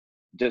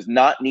does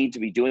not need to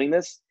be doing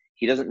this.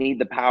 He doesn't need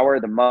the power,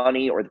 the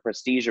money, or the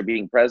prestige of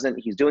being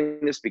president. He's doing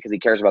this because he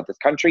cares about this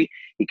country.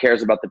 He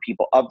cares about the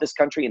people of this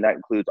country, and that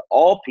includes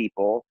all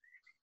people.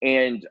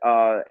 And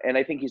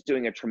I think he's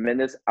doing a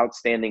tremendous,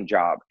 outstanding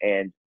job.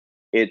 And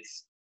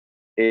it's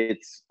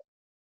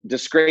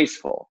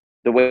disgraceful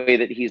the way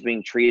that he's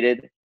being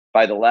treated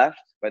by the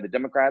left, by the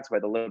Democrats, by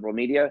the liberal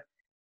media.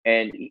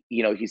 And,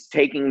 you know, he's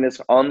taking this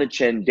on the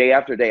chin day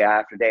after day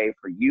after day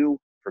for you,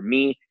 for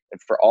me,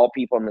 and for all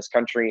people in this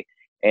country.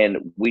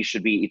 And we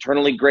should be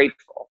eternally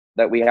grateful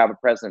that we have a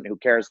president who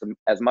cares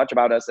as much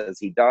about us as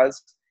he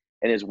does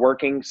and is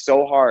working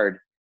so hard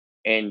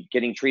and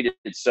getting treated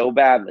so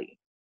badly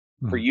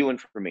for you and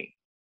for me.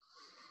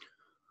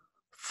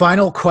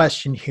 Final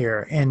question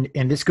here, and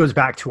this goes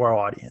back to our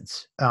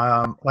audience.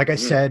 Like I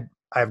said,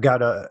 I've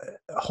got a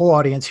whole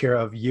audience here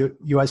of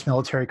U.S.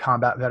 military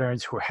combat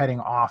veterans who are heading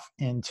off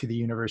into the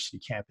university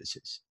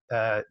campuses.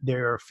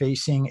 They're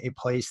facing a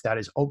place that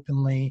is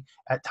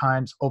at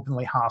times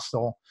openly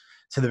hostile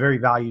to the very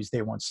values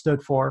they once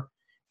stood for.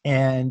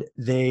 And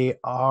they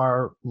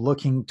are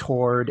looking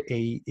toward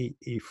a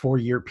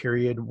 4-year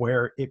period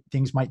where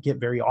things might get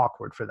very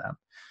awkward for them.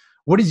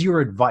 What is your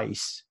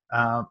advice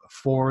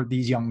for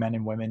these young men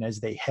and women as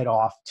they head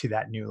off to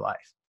that new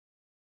life?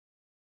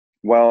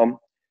 Well,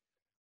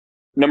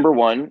 number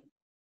one,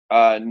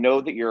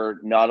 know that you're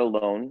not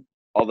alone,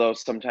 although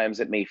sometimes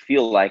it may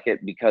feel like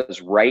it,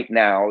 because right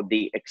now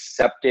the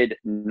accepted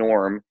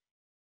norm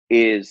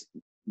is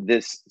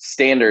this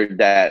standard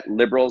that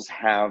liberals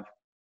have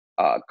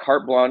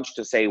carte blanche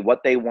to say what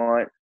they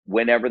want,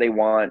 whenever they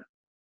want,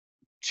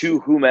 to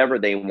whomever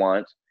they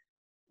want,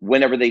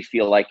 whenever they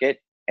feel like it,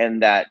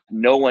 and that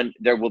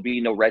there will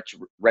be no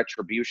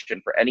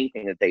retribution for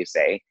anything that they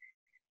say,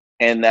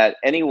 and that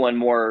anyone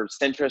more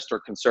centrist or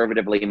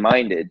conservatively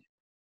minded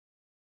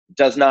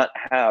does not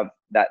have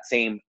that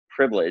same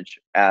privilege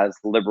as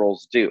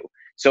liberals do.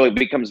 So it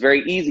becomes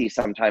very easy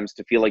sometimes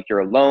to feel like you're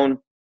alone,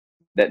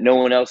 that no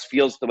one else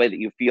feels the way that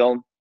you feel.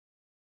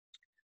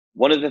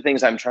 One of the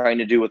things I'm trying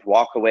to do with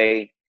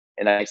Walkaway,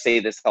 and I say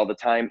this all the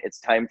time, it's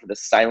time for the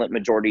silent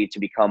majority to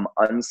become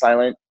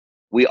unsilent.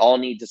 We all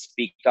need to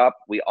speak up.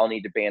 We all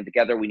need to band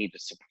together. We need to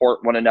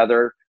support one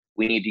another.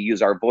 We need to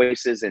use our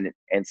voices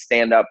and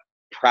stand up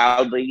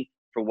proudly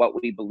for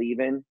what we believe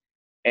in.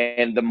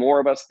 And the more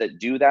of us that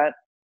do that,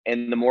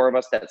 and the more of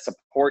us that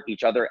support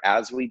each other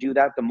as we do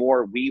that, the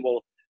more we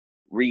will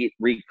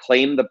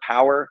reclaim the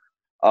power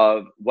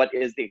of what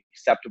is the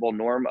acceptable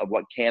norm of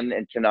what can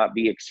and cannot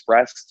be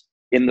expressed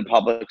in the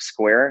public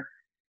square.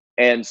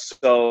 And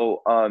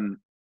so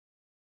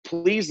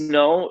please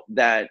know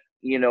that,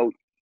 you know,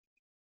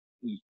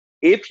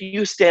 if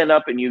you stand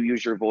up and you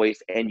use your voice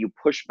and you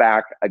push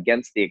back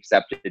against the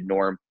accepted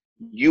norm,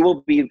 you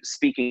will be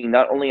speaking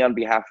not only on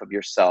behalf of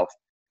yourself,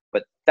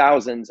 but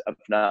thousands, if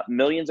not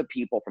millions of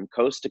people from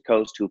coast to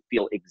coast who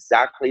feel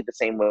exactly the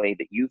same way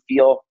that you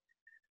feel,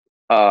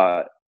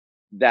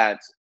 that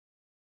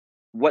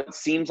what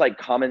seems like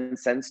common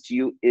sense to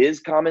you is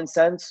common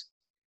sense.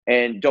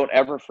 And don't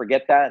ever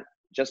forget that.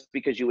 Just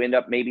because you end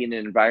up maybe in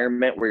an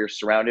environment where you're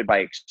surrounded by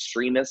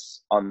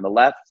extremists on the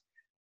left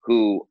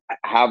who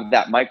have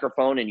that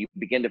microphone, and you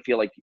begin to feel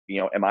like,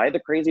 you know, am I the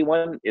crazy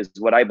one? Is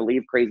what I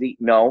believe crazy?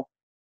 No.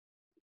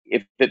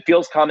 If it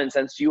feels common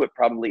sense to you, it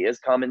probably is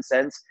common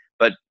sense.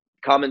 But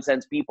common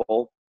sense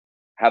people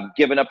have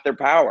given up their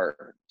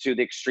power to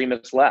the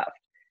extremist left.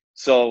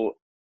 So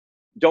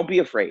don't be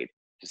afraid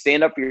to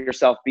stand up for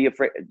yourself. Be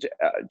afraid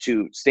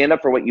to stand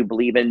up for what you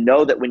believe in.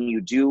 Know that when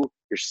you do,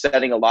 you're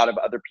setting a lot of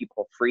other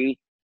people free.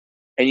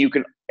 And you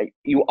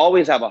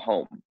always have a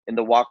home in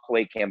the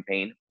Walkaway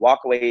campaign,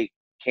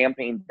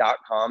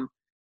 walkawaycampaign.com.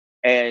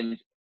 And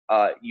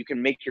you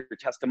can make your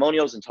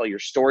testimonials and tell your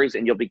stories,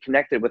 and you'll be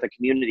connected with a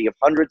community of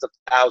hundreds of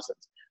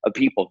thousands of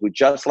people who,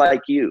 just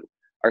like you,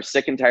 are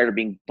sick and tired of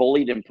being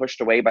bullied and pushed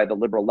away by the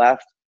liberal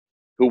left,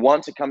 who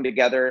want to come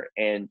together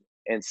and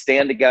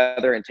stand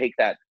together and take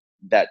that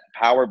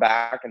power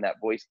back and that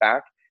voice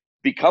back.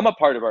 Become a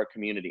part of our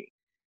community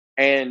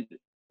and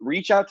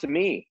reach out to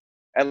me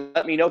and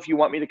let me know if you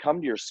want me to come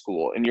to your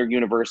school and your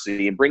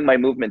university and bring my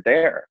movement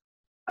there.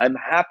 I'm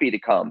happy to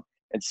come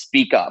and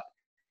speak up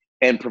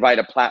and provide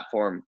a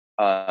platform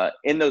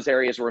in those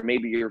areas where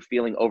maybe you're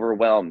feeling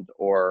overwhelmed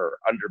or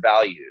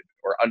undervalued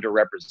or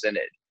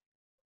underrepresented.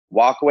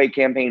 Walkaway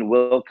campaign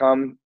will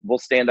come. We'll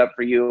stand up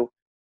for you,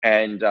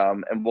 and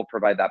we'll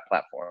provide that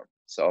platform.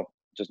 So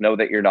just know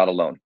that you're not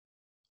alone.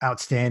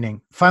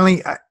 Outstanding.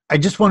 Finally, I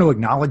just want to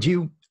acknowledge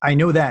you. I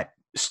know that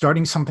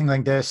starting something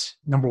like this,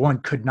 number one,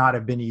 could not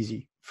have been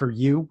easy for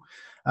you,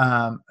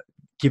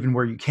 given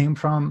where you came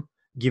from,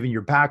 given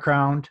your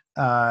background,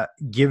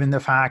 given the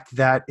fact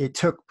that it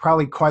took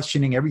probably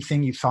questioning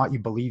everything you thought you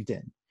believed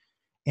in.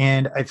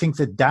 And I think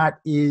that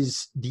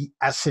is the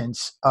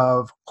essence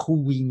of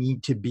who we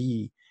need to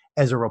be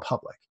as a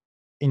republic,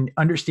 in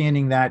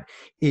understanding that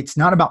it's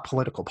not about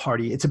political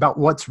party, it's about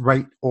what's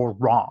right or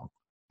wrong.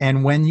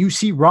 And when you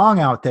see wrong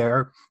out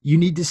there, you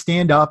need to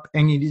stand up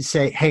and you need to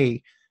say,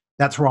 hey,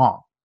 that's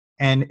wrong.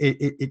 And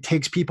it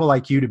takes people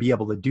like you to be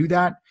able to do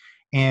that.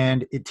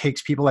 And it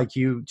takes people like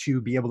you to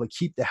be able to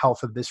keep the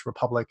health of this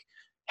republic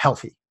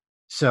healthy.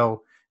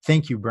 So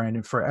thank you,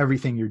 Brandon, for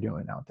everything you're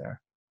doing out there.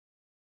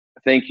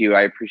 Thank you.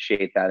 I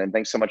appreciate that. And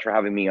thanks so much for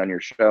having me on your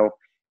show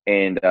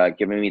and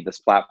giving me this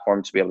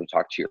platform to be able to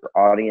talk to your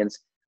audience,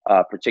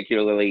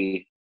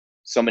 particularly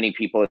so many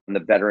people in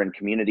the veteran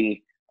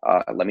community.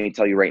 Let me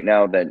tell you right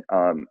now that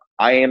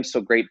I am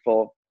so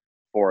grateful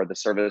for the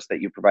service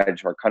that you provided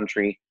to our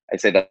country. I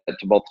say that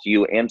to both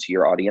you and to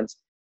your audience.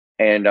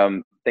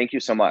 And thank you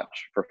so much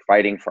for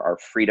fighting for our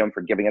freedom,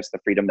 for giving us the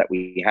freedom that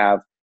we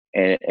have.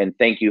 And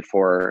thank you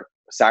for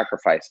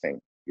sacrificing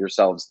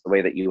yourselves the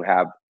way that you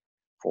have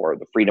for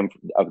the freedom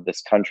of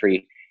this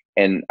country.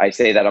 And I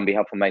say that on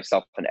behalf of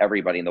myself and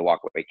everybody in the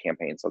Walkaway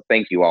campaign. So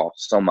thank you all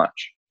so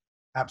much.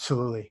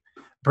 Absolutely.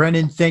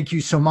 Brendan, thank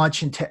you so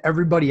much. And to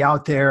everybody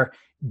out there,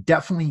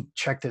 definitely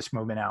check this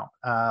movement out.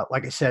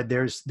 Like I said,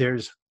 there's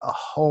a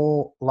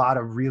whole lot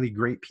of really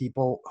great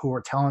people who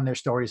are telling their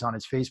stories on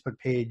his Facebook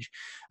page.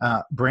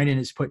 Brandon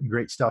is putting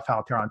great stuff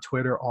out there on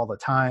Twitter all the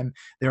time.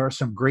 There are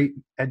some great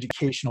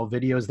educational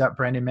videos that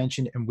Brandon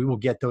mentioned, and we will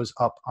get those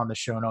up on the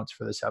show notes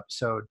for this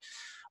episode.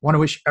 I want to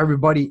wish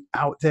everybody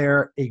out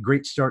there a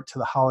great start to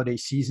the holiday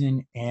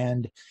season.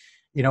 And,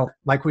 you know,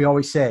 like we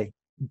always say,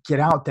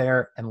 get out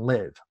there and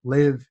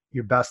live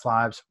your best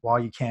lives while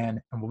you can.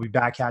 And we'll be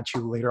back at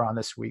you later on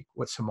this week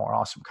with some more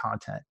awesome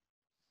content.